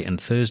Monday and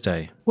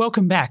Thursday.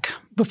 Welcome back.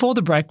 Before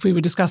the break, we were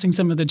discussing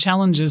some of the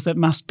challenges that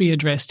must be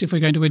addressed if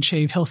we're going to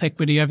achieve health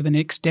equity over the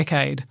next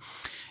decade.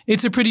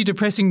 It's a pretty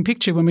depressing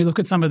picture when we look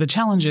at some of the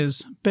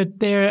challenges, but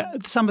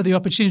some of the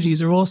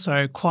opportunities are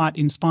also quite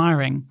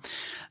inspiring.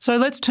 So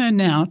let's turn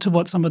now to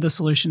what some of the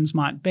solutions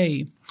might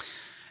be.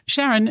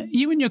 Sharon,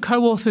 you and your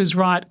co-authors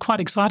write quite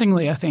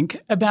excitingly, I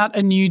think, about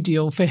a new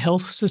deal for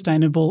health,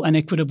 sustainable and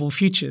equitable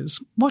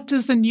futures. What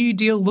does the new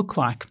deal look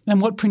like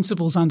and what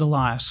principles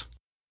underlie it?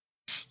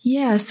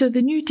 Yeah, so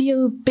the New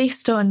Deal,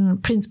 based on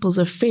principles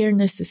of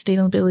fairness,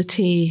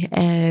 sustainability,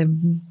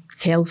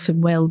 health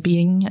and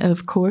well-being,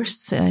 of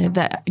course,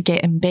 that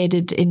get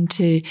embedded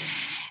into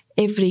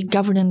every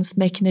governance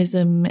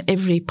mechanism,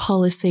 every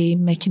policy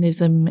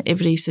mechanism,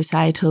 every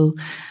societal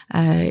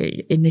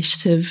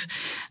initiative.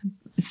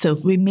 So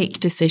we make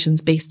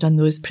decisions based on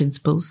those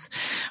principles.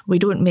 We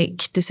don't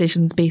make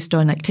decisions based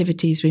on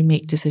activities. We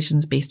make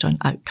decisions based on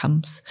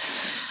outcomes.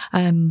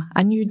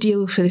 A new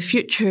deal for the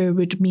future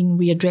would mean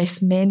we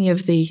address many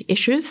of the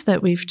issues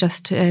that we've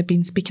just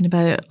been speaking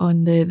about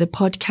on the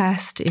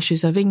podcast,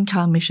 issues of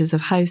income, issues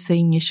of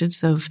housing,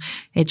 issues of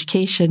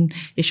education,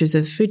 issues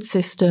of food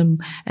system,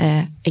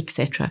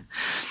 etc.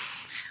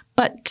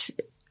 But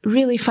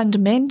really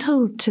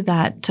fundamental to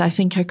that, I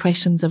think, are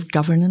questions of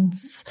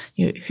governance.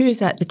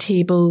 Who's at the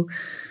table?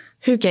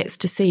 Who gets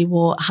to say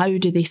what? How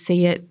do they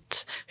say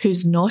it?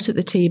 Who's not at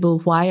the table?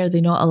 Why are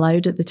they not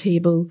allowed at the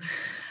table?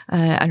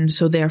 And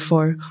so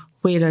therefore,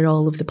 where are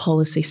all of the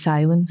policy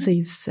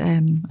silences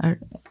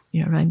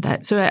around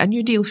that? So a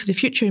new deal for the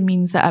future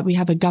means that we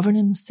have a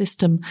governance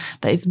system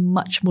that is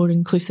much more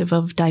inclusive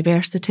of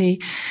diversity.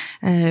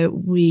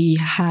 We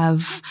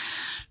have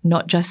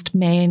not just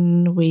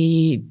men.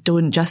 We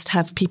don't just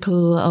have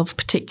people of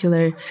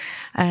particular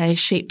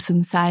shapes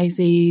and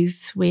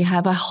sizes. We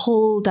have a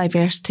whole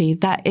diversity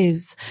that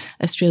is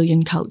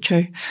Australian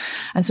culture.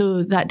 And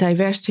so that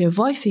diversity of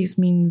voices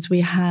means we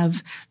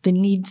have the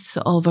needs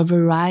of a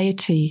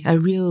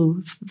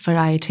real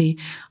variety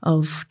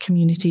of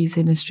communities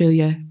in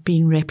Australia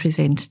being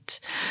represented.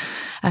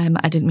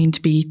 I didn't mean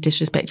to be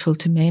disrespectful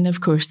to men,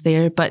 of course,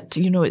 there, but,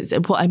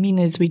 what I mean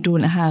is we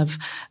don't have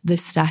the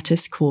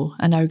status quo,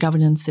 and our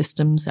governance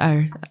systems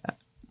are...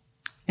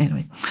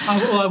 Anyway.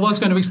 I was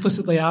going to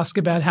explicitly ask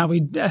about how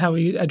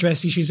we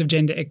address issues of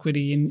gender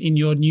equity in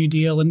your New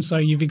Deal, and so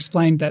you've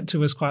explained that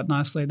to us quite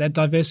nicely. That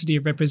diversity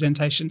of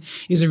representation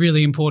is a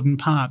really important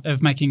part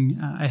of making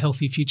a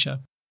healthy future.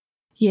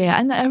 Yeah,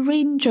 and a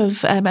range of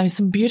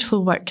some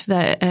beautiful work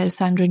that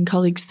Sandra and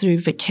colleagues through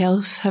Vic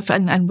Health have,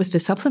 and with the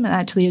supplement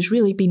actually, has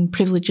really been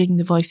privileging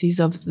the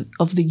voices of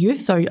the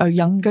youth or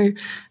younger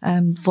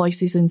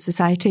voices in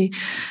society.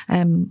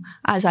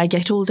 As I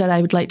get older,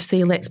 I would like to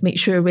say, let's make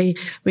sure we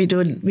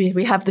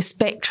have the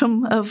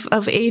spectrum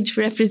of age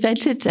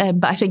represented.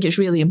 But I think it's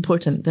really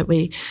important that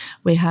we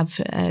have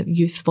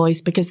youth voice,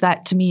 because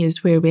that to me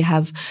is where we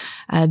have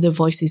the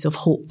voices of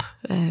hope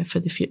for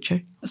the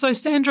future. So,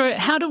 Sandra,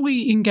 how do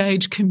we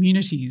engage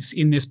communities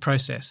in this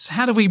process?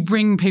 How do we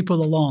bring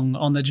people along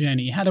on the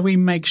journey? How do we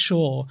make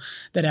sure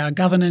that our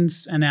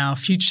governance and our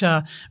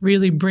future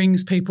really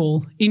brings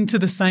people into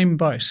the same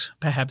boat,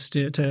 perhaps,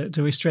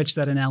 to stretch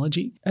that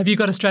analogy? Have you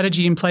got a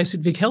strategy in place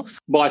at Vic Health?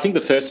 Well, I think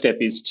the first step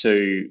is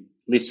to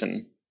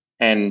listen.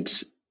 And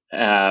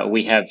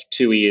we have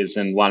 2 ears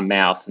and 1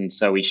 mouth, and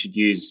so we should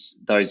use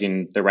those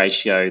in the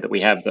ratio that we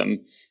have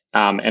them.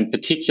 And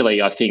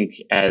particularly, I think,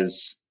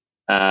 as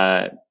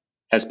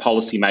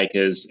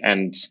policymakers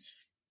and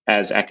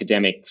as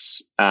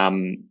academics,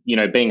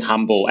 being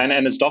humble,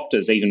 and as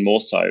doctors even more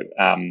so,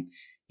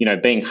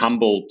 being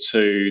humble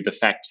to the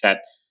fact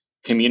that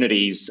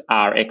communities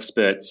are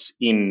experts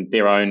in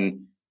their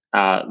own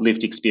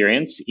lived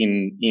experience.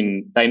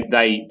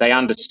 They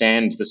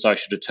understand the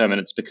social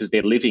determinants because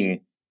they're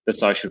living the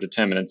social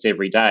determinants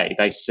every day.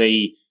 They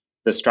see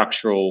the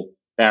structural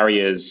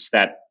barriers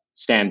that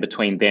stand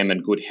between them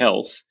and good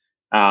health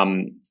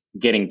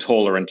getting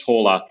taller and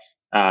taller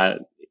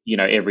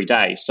every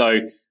day. So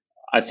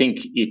I think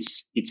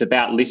it's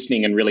about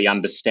listening and really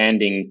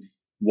understanding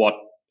what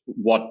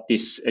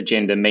this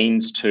agenda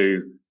means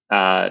to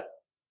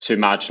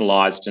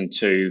marginalised and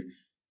to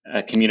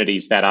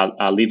communities that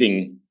are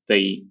living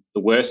the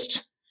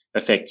worst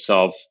effects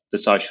of the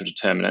social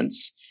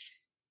determinants.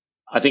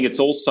 I think it's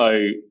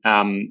also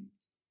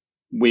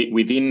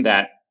within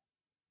that.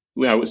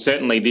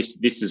 Certainly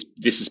this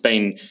has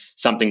been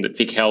something that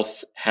Vic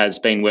Health has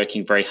been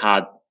working very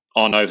hard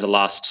on over the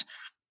last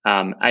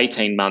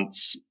 18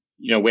 months,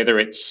 whether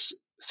it's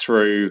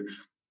through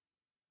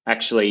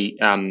actually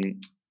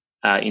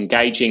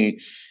engaging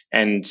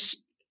and,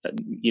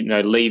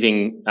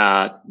 leaving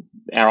our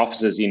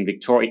offices in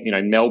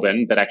Victoria,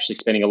 Melbourne, but actually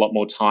spending a lot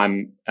more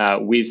time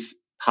with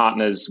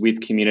partners,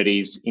 with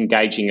communities,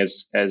 engaging,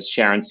 as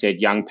Sharon said,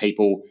 young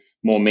people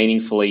more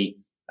meaningfully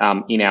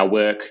in our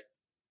work,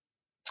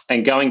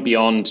 and going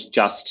beyond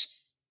just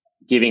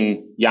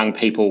giving young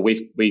people,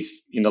 we've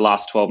in the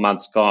last 12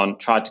 months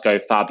tried to go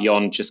far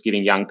beyond just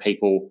giving young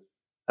people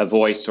a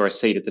voice or a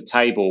seat at the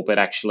table, but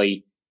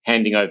actually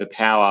handing over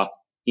power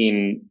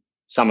in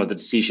some of the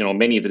decision or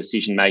many of the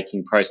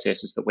decision-making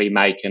processes that we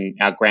make. And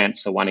our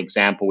grants are one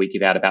example. We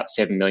give out about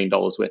 $7 million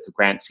worth of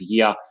grants a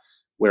year.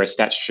 We're a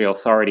statutory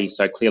authority,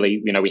 so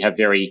clearly, we have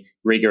very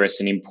rigorous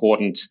and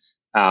important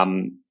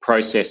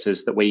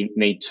processes that we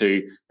need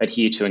to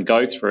adhere to and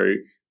go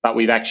through. But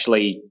we've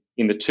actually,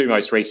 in the 2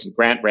 most recent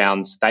grant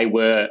rounds, they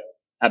were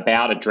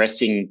about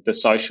addressing the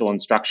social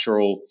and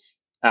structural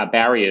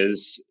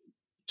barriers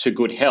to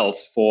good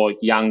health for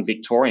young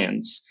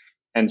Victorians.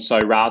 And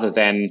so rather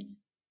than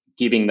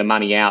giving the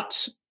money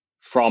out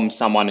from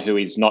someone who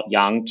is not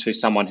young to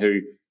someone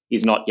who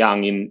is not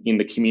young in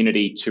the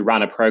community to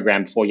run a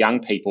program for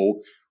young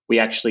people. We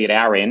actually, at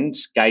our end,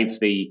 gave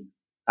the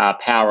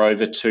power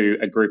over to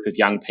a group of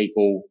young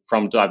people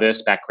from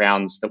diverse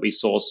backgrounds that we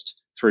sourced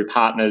through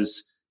partner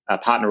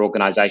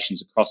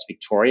organisations across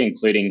Victoria,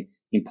 including,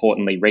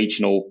 importantly,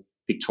 regional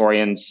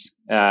Victorians,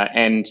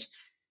 and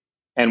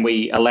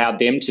we allowed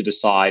them to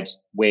decide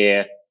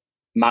where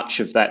much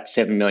of that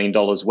 $7 million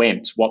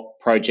went, what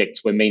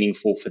projects were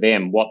meaningful for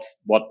them, what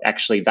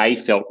actually they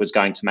felt was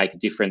going to make a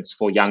difference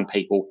for young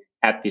people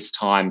at this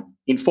time,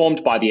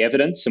 informed by the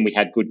evidence. And we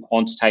had good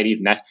quantitative,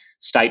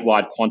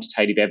 statewide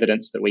quantitative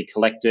evidence that we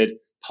collected,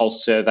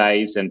 pulse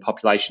surveys and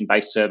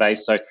population-based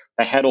surveys. So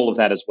they had all of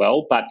that as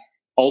well. But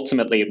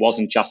ultimately, it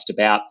wasn't just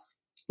about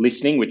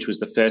listening, which was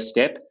the first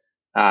step.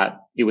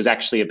 It was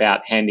actually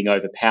about handing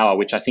over power,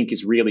 which I think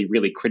is really,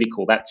 really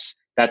critical.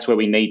 That's where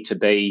we need to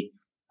be,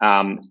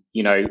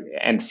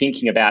 and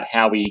thinking about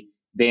how we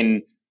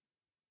then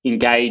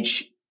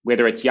engage,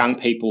 whether it's young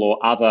people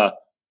or other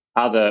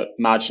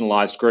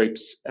marginalised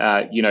groups,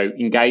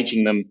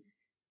 engaging them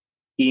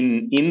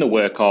in the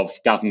work of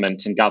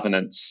government and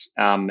governance,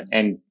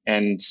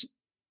 and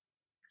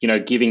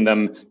giving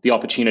them the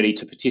opportunity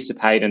to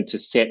participate and to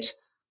set.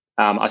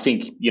 I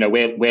think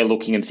we're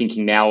looking and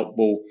thinking now.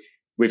 Well,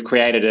 we've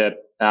created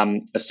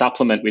a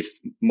supplement with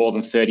more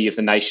than 30 of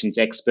the nation's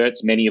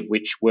experts, many of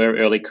which were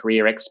early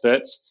career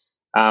experts.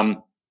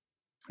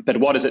 But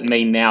what does it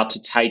mean now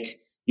to take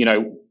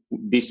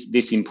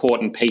this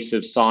important piece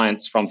of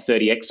science from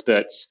 30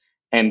 experts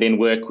and then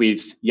work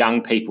with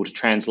young people to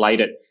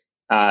translate it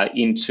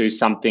into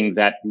something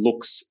that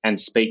looks and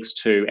speaks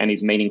to and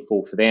is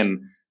meaningful for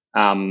them?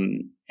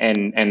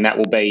 And that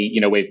will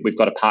be, we've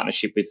got a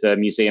partnership with the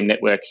Museum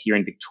Network here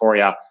in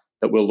Victoria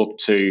that we'll look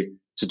to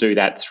do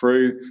that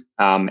through,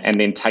 and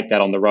then take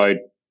that on the road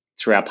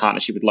through our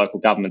partnership with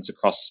local governments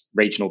across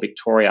regional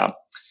Victoria.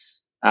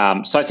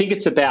 So I think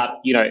it's about,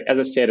 as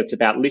I said, it's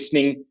about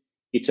listening.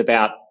 It's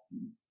about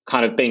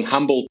kind of being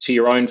humble to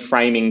your own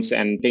framings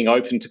and being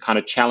open to kind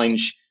of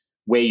challenge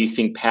where you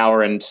think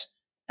power and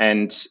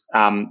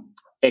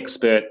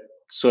expert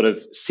sort of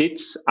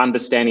sits,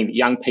 understanding that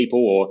young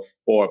people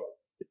or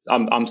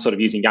I'm sort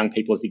of using young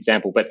people as the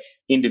example, but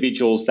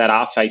individuals that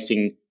are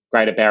facing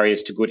greater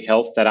barriers to good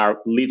health, that are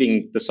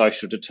living the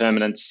social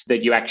determinants,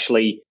 that you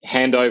actually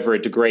hand over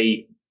a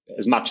degree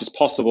as much as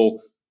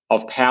possible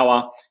of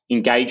power,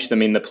 engage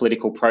them in the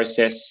political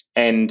process.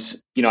 And,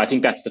 I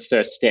think that's the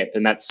first step.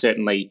 And that's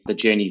certainly the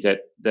journey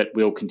that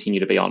we'll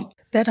continue to be on.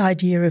 That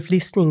idea of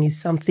listening is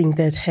something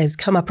that has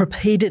come up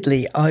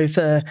repeatedly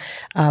over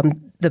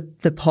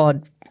the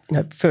pod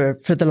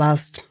for the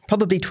last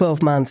probably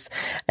 12 months.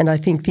 And I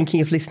think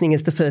thinking of listening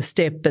as the first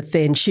step, but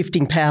then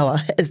shifting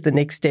power as the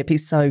next step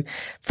is so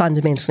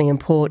fundamentally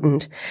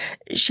important.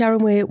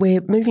 Sharon,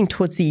 we're moving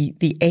towards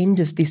the end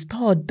of this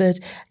pod, but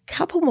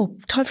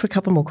time for a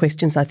couple more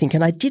questions, I think.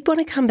 And I did want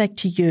to come back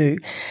to you.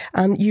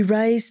 You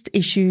raised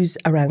issues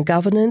around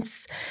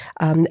governance,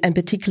 and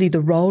particularly the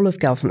role of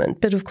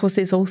government. But of course,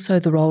 there's also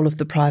the role of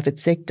the private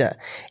sector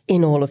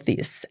in all of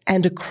this.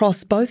 And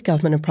across both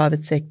government and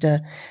private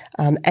sector,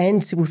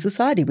 and civil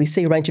society, we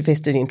see a range of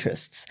vested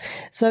interests.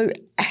 So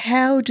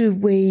how do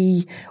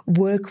we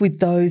work with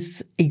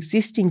those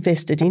existing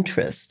vested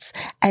interests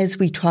as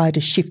we try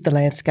to shift the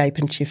landscape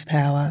and shift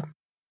power?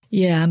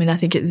 Yeah, I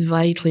think it's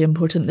vitally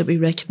important that we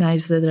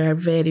recognise that there are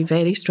very,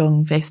 very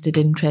strong vested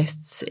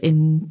interests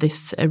in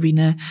this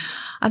arena.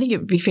 I think it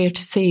would be fair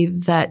to say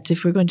that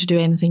if we're going to do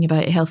anything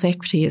about health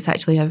equity, it's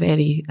actually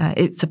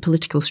it's a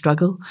political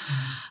struggle.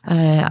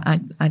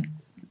 And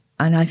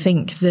I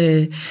think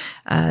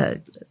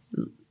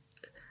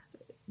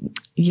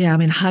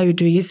how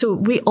do you? So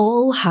we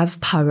all have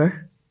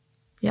power.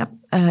 Yep.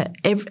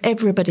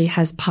 Everybody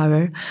has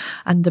power,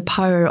 and the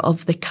power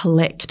of the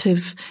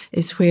collective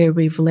is where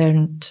we've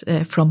learned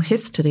from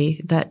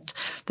history that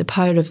the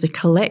power of the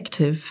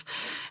collective,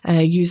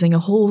 using a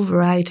whole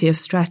variety of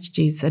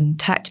strategies and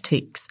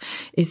tactics,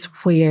 is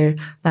where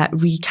that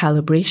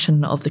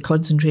recalibration of the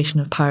concentration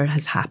of power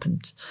has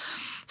happened.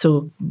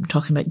 So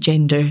talking about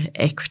gender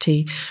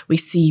equity, we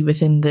see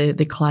within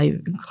the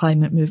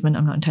climate movement,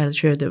 I'm not entirely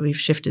sure that we've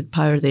shifted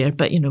power there,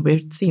 but, we're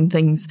seeing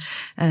things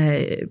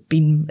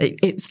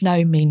it's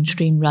now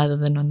mainstream rather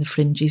than on the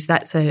fringes.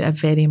 That's a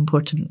very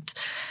important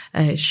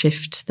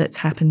shift that's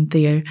happened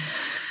there.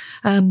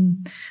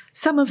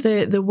 Some of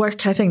the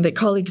work, I think, that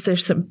colleagues,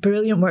 there's some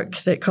brilliant work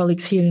that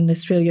colleagues here in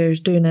Australia are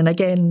doing. And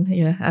again,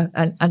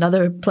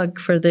 another plug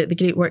for the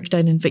great work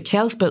down in Vic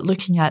Health, but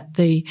looking at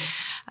the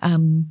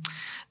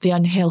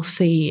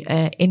Unhealthy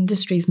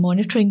Industries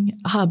Monitoring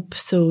Hub.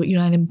 So,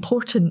 an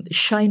important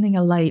shining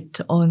a light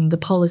on the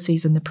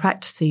policies and the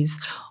practices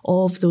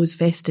of those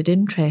vested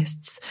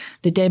interests,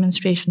 the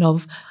demonstration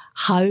of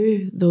how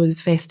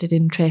those vested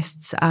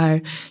interests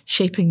are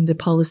shaping the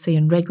policy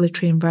and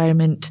regulatory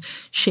environment,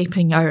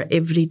 shaping our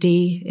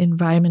everyday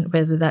environment,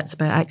 whether that's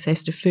about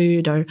access to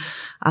food or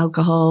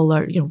alcohol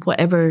or,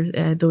 whatever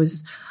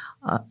those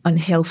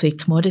unhealthy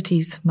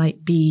commodities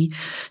might be.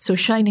 So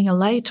shining a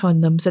light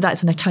on them. So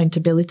that's an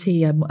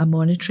accountability, a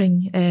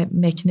monitoring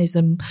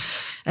mechanism.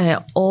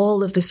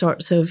 All of the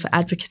sorts of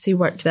advocacy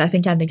work that I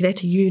think,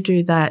 Anna-Greta, you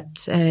do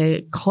that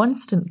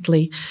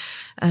constantly.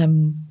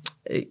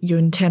 You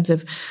in terms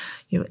of,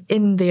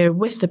 in there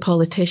with the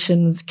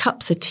politicians,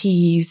 cups of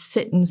teas,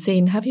 sitting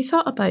saying, have you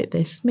thought about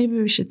this? Maybe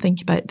we should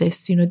think about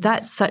this.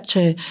 That's such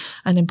an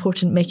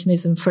important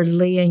mechanism for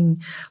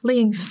laying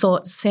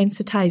thoughts,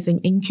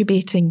 sensitizing,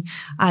 incubating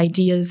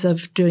ideas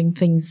of doing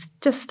things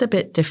just a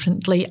bit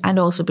differently, and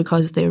also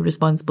because they're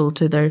responsible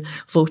to their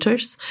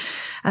voters.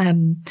 But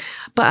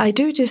I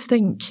do just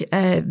think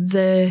I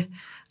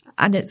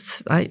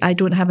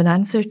don't have an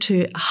answer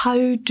to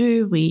how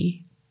do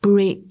we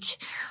break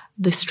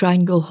the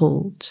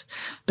stranglehold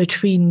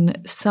between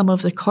some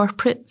of the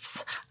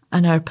corporates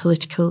and our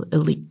political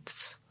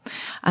elites.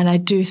 And I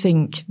do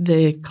think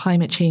the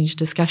climate change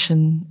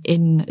discussion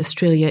in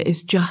Australia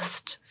is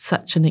just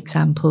such an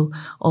example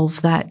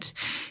of that.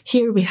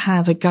 Here we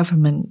have a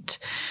government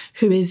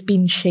who is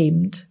being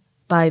shamed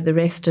by the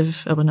rest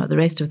of, well, not the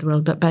rest of the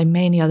world, but by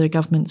many other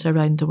governments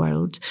around the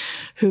world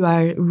who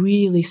are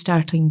really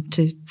starting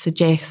to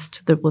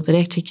suggest that, well, the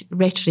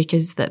rhetoric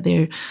is that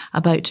they're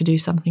about to do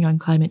something on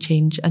climate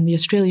change, and the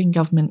Australian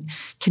government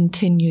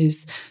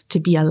continues to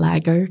be a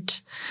laggard.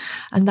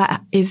 And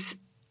that is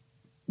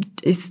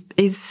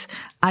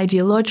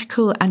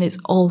ideological, and it's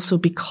also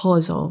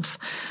because of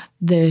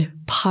the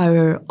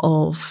power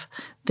of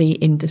the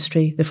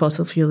industry, the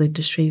fossil fuel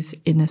industries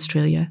in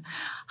Australia.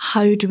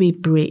 How do we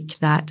break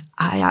that?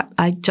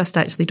 I just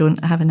actually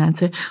don't have an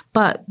answer.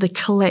 But the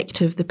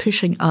collective, the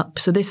pushing up.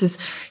 So this is,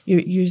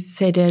 you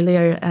said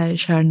earlier,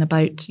 Sharon,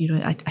 about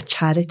a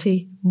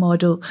charity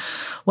model.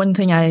 One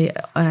thing I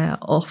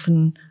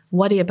often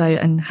worry about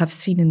and have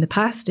seen in the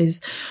past is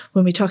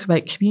when we talk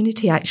about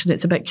community action,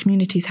 it's about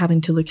communities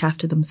having to look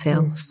after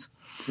themselves.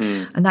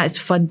 And that is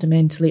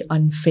fundamentally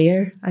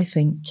unfair, I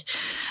think.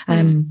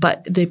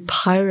 But the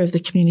power of the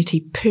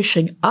community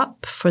pushing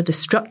up for the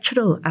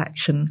structural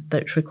action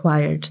that's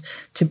required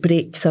to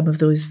break some of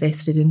those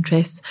vested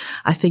interests,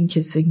 I think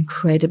is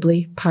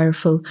incredibly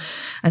powerful.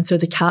 And so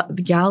the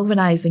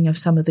galvanizing of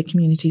some of the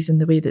communities in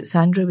the way that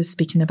Sandra was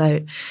speaking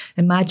about,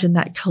 imagine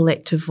that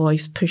collective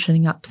voice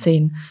pushing up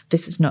saying,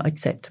 this is not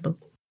acceptable.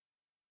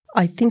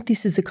 I think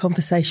this is a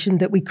conversation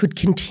that we could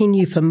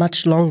continue for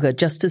much longer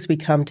just as we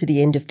come to the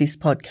end of this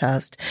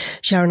podcast.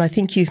 Sharon, I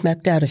think you've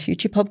mapped out a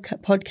future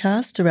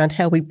podcast around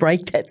how we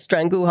break that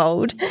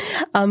stranglehold.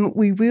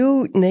 We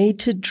will need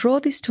to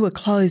draw this to a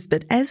close,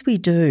 but as we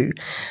do,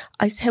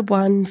 I just have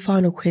one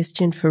final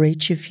question for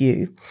each of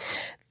you.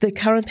 The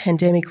current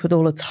pandemic, with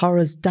all its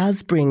horrors,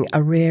 does bring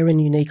a rare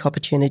and unique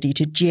opportunity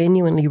to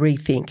genuinely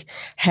rethink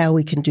how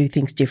we can do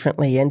things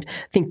differently. And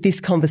I think this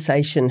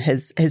conversation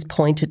has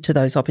pointed to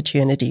those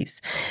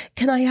opportunities.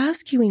 Can I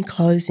ask you in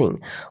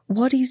closing,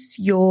 what is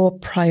your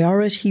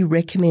priority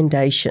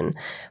recommendation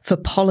for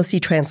policy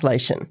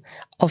translation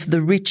of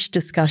the rich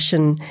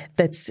discussion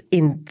that's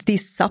in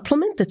this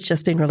supplement that's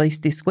just been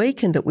released this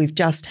week and that we've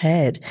just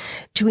had,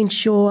 to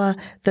ensure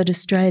that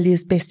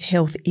Australia's best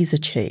health is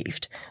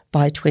achieved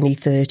by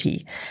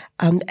 2030?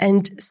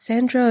 And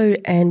Sandro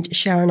and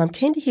Sharon, I'm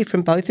keen to hear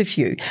from both of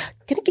you.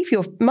 I'm going to give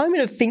you a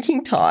moment of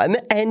thinking time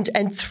and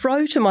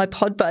throw to my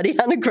pod buddy,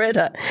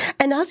 Anna-Greta,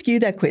 and ask you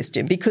that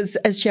question because,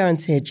 as Sharon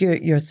said,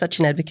 you're such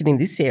an advocate in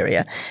this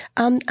area.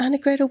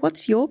 Anna-Greta,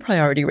 what's your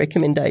priority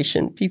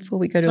recommendation before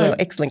we go to our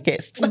excellent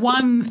guests?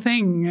 One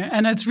thing,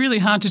 and it's really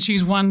hard to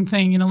choose one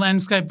thing in a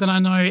landscape that I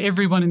know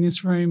everyone in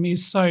this room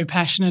is so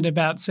passionate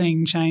about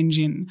seeing change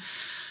in.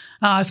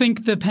 I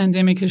think the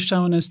pandemic has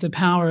shown us the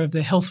power of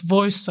the health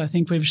voice. I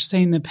think we've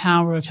seen the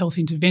power of health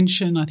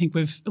intervention. I think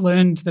we've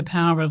learned the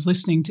power of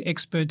listening to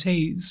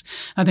expertise.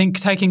 I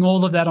think taking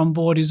all of that on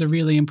board is a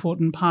really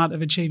important part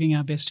of achieving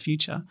our best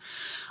future.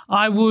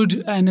 I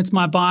would, and it's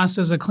my bias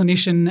as a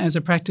clinician, as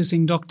a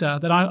practicing doctor,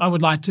 that I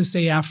would like to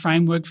see our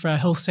framework for our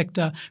health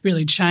sector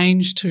really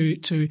change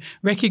to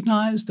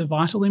recognise the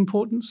vital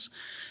importance,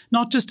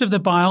 not just of the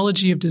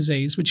biology of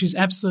disease, which is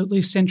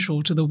absolutely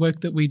central to the work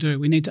that we do.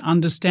 We need to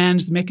understand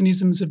the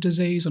mechanisms of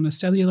disease on a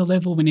cellular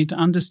level. We need to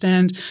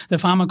understand the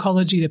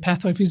pharmacology, the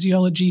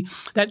pathophysiology.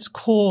 That's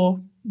core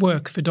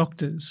work for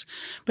doctors.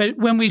 But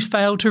when we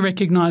fail to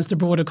recognise the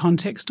broader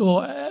context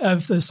or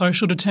of the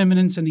social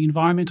determinants and the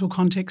environmental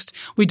context,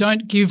 we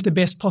don't give the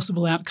best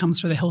possible outcomes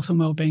for the health and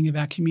well-being of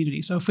our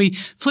community. So if we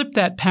flip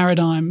that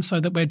paradigm so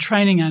that we're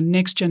training our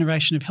next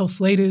generation of health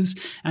leaders,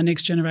 our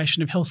next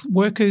generation of health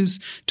workers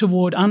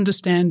toward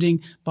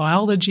understanding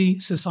biology,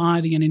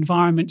 society and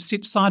environment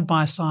sit side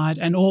by side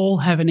and all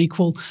have an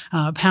equal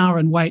power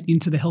and weight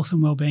into the health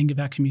and well-being of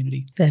our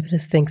community.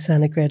 Fabulous. Thanks,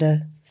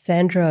 Anna-Greta.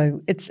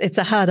 Sandro, it's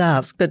a hard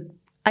ask, but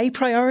a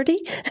priority?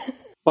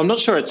 Well, I'm not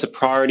sure it's a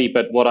priority,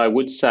 but what I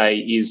would say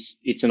is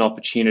it's an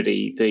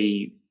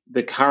opportunity.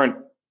 The current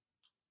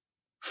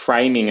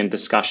framing and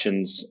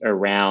discussions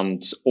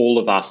around all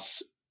of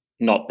us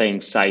not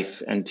being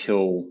safe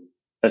until,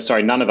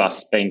 none of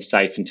us being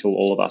safe until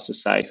all of us are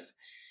safe,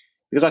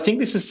 because I think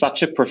this is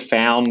such a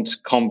profound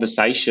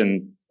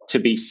conversation to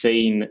be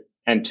seen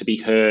and to be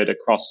heard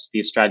across the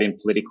Australian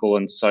political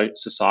and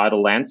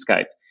societal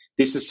landscape.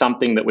 This is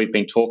something that we've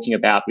been talking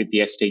about with the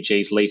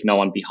SDGs, Leave No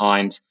One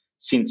Behind,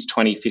 since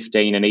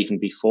 2015 and even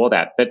before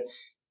that. But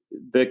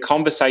the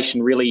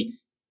conversation really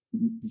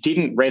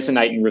didn't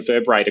resonate and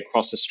reverberate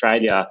across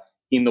Australia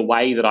in the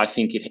way that I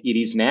think it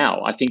is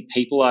now. I think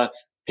people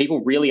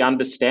really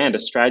understand,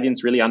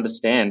 Australians really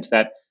understand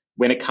that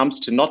when it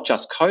comes to not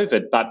just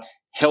COVID, but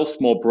health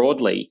more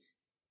broadly,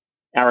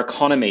 our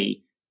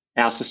economy,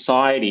 our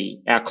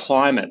society, our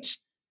climate,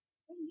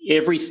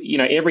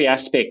 every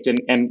aspect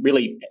and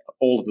really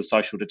all of the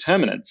social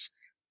determinants,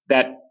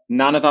 that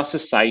none of us are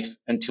safe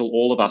until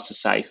all of us are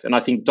safe. And I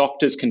think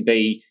doctors can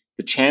be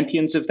the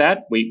champions of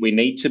that. We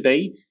need to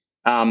be.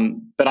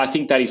 But I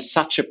think that is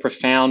such a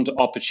profound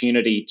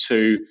opportunity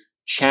to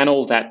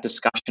channel that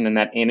discussion and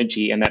that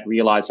energy and that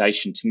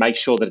realisation to make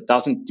sure that it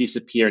doesn't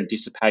disappear and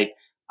dissipate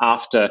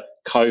after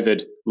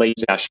COVID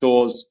leaves our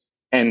shores,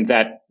 and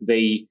that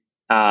the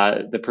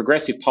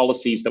progressive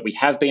policies that we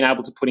have been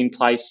able to put in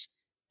place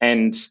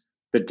and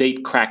the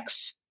deep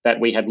cracks that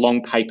we had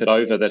long papered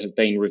over that have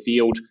been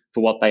revealed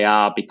for what they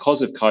are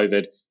because of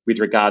COVID with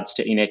regards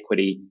to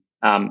inequity,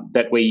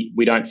 that we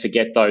don't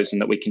forget those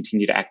and that we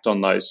continue to act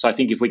on those. So I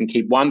think if we can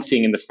keep one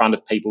thing in the front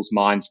of people's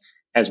minds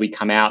as we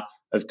come out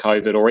of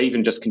COVID, or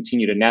even just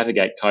continue to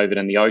navigate COVID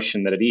and the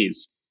ocean that it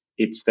is,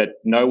 it's that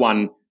no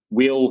one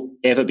will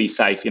ever be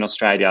safe in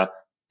Australia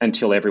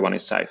until everyone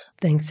is safe.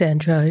 Thanks,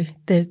 Sandro.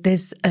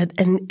 There's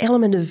an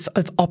element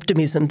of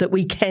optimism that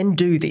we can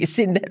do this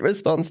in that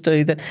response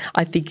to that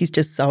I think is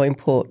just so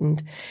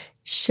important.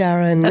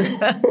 Sharon.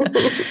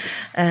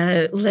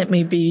 Let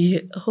me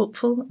be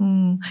hopeful.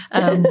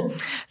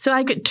 So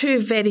I got two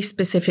very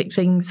specific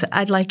things.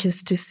 I'd like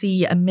us to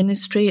see a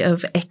Ministry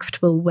of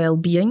Equitable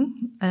Wellbeing.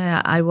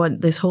 I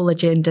want this whole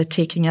agenda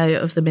taken out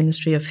of the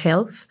Ministry of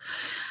Health.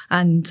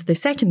 And the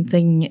second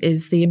thing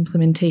is the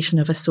implementation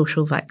of a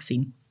social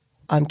vaccine.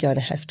 I'm going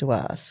to have to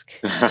ask.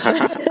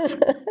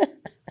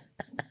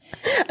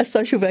 A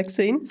social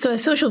vaccine? So a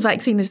social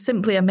vaccine is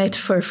simply a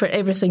metaphor for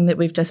everything that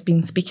we've just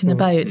been speaking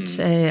about,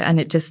 and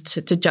it just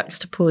to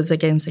juxtapose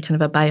against a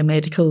kind of a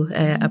biomedical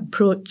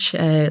approach.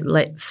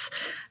 Let's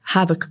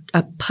have a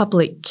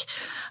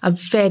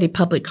very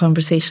public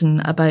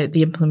conversation about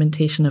the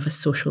implementation of a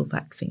social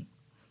vaccine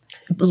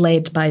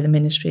led by the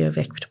Ministry of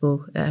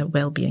Equitable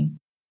Wellbeing.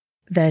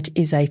 That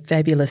is a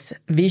fabulous,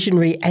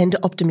 visionary and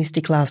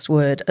optimistic last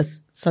word, a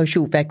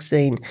social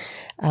vaccine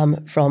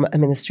from a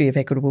Ministry of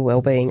Equitable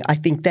Wellbeing. I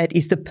think that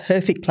is the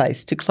perfect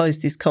place to close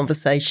this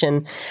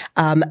conversation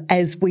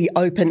as we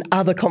open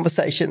other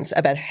conversations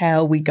about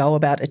how we go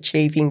about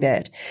achieving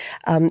that.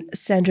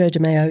 Sandro Di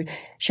Meo,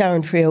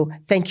 Sharon Friel,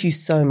 thank you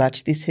so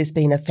much. This has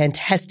been a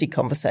fantastic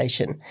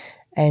conversation,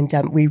 and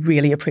we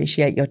really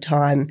appreciate your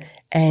time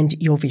and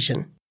your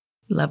vision.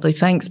 Lovely.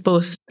 Thanks,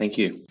 both. Thank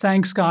you.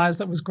 Thanks, guys.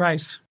 That was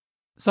great.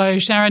 So,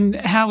 Sharon,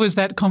 how was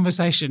that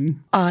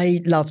conversation? I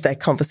loved that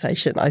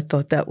conversation. I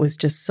thought that was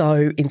just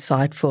so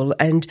insightful,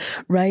 and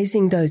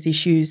raising those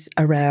issues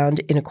around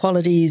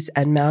inequalities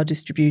and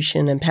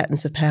maldistribution and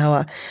patterns of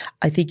power,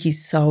 I think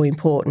is so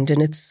important, and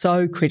it's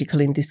so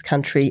critical in this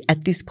country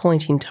at this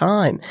point in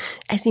time,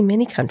 as in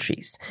many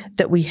countries,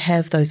 that we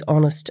have those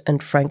honest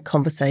and frank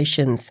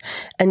conversations.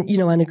 And, you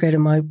know, Anna-Greta,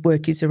 my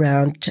work is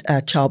around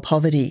child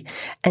poverty,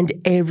 and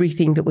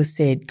everything that was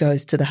said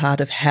goes to the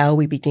heart of how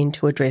we begin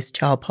to address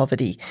child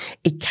poverty.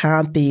 It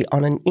can't be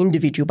on an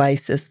individual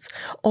basis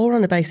or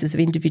on a basis of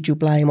individual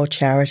blame or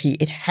charity.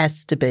 It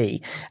has to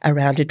be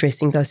around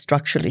addressing those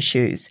structural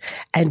issues.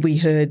 And we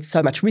heard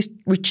so much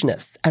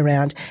richness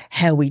around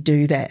how we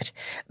do that.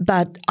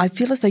 But I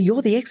feel as though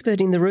you're the expert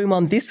in the room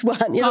on this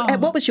one. You know,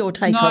 what was your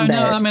take on that?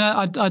 No, I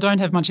mean, I don't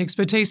have much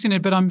expertise in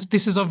it, but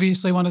this is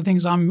obviously one of the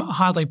things I'm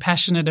highly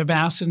passionate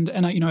about. And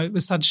you know,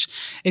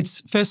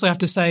 it's firstly I have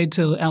to say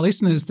to our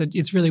listeners that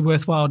it's really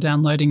worthwhile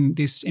downloading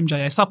this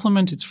MJA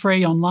supplement. It's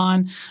free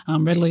online.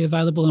 Readily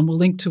available, and we'll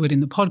link to it in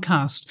the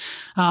podcast.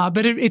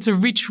 But it's a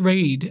rich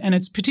read, and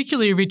it's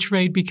particularly a rich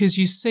read because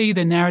you see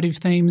the narrative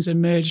themes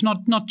emerge,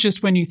 not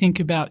just when you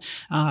think about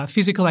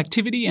physical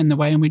activity and the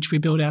way in which we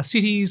build our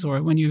cities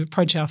or when you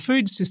approach our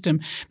food system,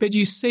 but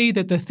you see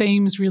that the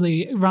themes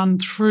really run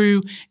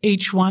through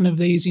each one of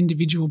these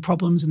individual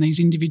problems and these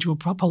individual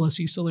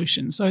policy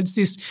solutions. So it's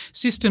this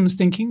systems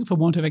thinking, for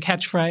want of a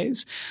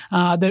catchphrase,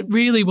 that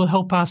really will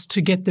help us to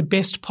get the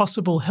best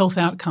possible health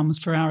outcomes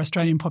for our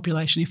Australian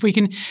population. If we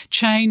can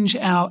change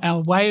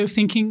our way of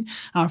thinking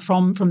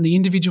from the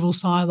individual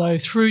silo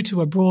through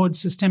to a broad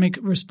systemic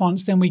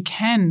response, then we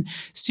can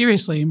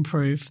seriously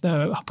improve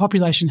the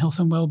population health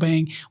and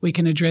wellbeing. We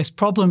can address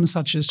problems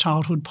such as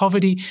childhood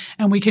poverty,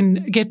 and we can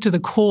get to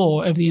the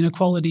core of the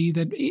inequality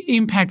that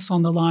impacts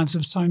on the lives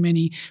of so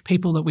many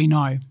people that we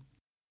know.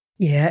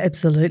 Yeah,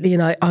 absolutely.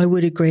 And I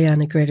would agree,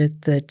 Anna-Greta,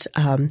 that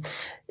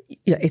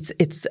you know,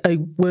 it's a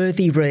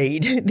worthy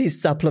read, this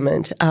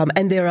supplement.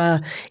 And there are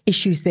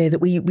issues there that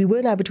we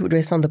weren't able to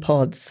address on the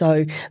pod.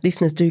 So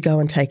listeners, do go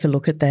and take a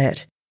look at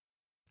that.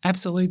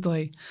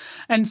 Absolutely.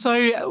 And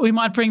so we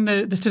might bring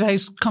the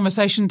today's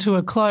conversation to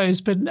a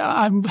close, but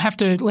I have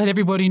to let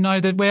everybody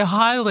know that we're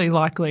highly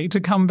likely to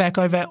come back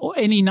over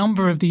any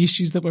number of the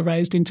issues that were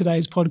raised in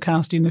today's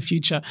podcast in the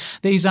future.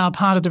 These are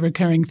part of the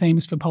recurring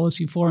themes for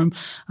Policy Forum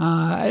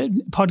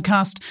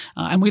podcast,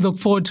 and we look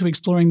forward to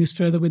exploring this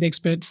further with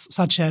experts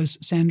such as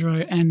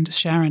Sandro and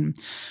Sharon.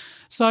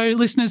 So,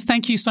 listeners,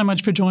 thank you so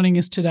much for joining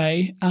us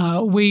today.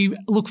 We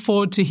look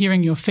forward to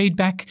hearing your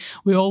feedback.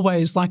 We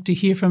always like to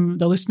hear from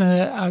the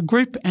listener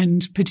group,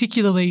 and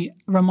particularly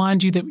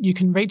remind you that you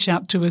can reach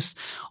out to us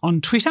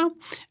on Twitter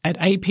at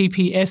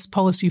APPS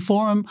Policy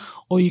Forum,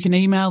 or you can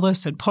email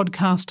us at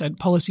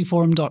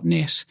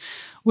podcast@policyforum.net.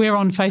 We're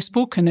on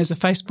Facebook, and there's a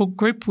Facebook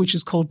group which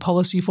is called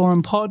Policy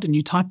Forum Pod, and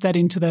you type that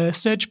into the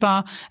search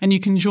bar and you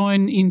can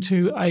join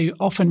into a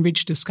often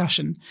rich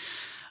discussion.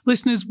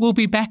 Listeners, we'll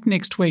be back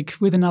next week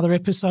with another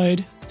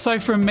episode. So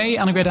from me,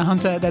 Anna Greta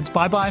Hunter, that's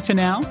bye-bye for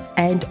now.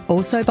 And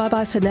also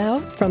bye-bye for now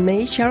from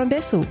me, Sharon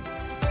Bessell.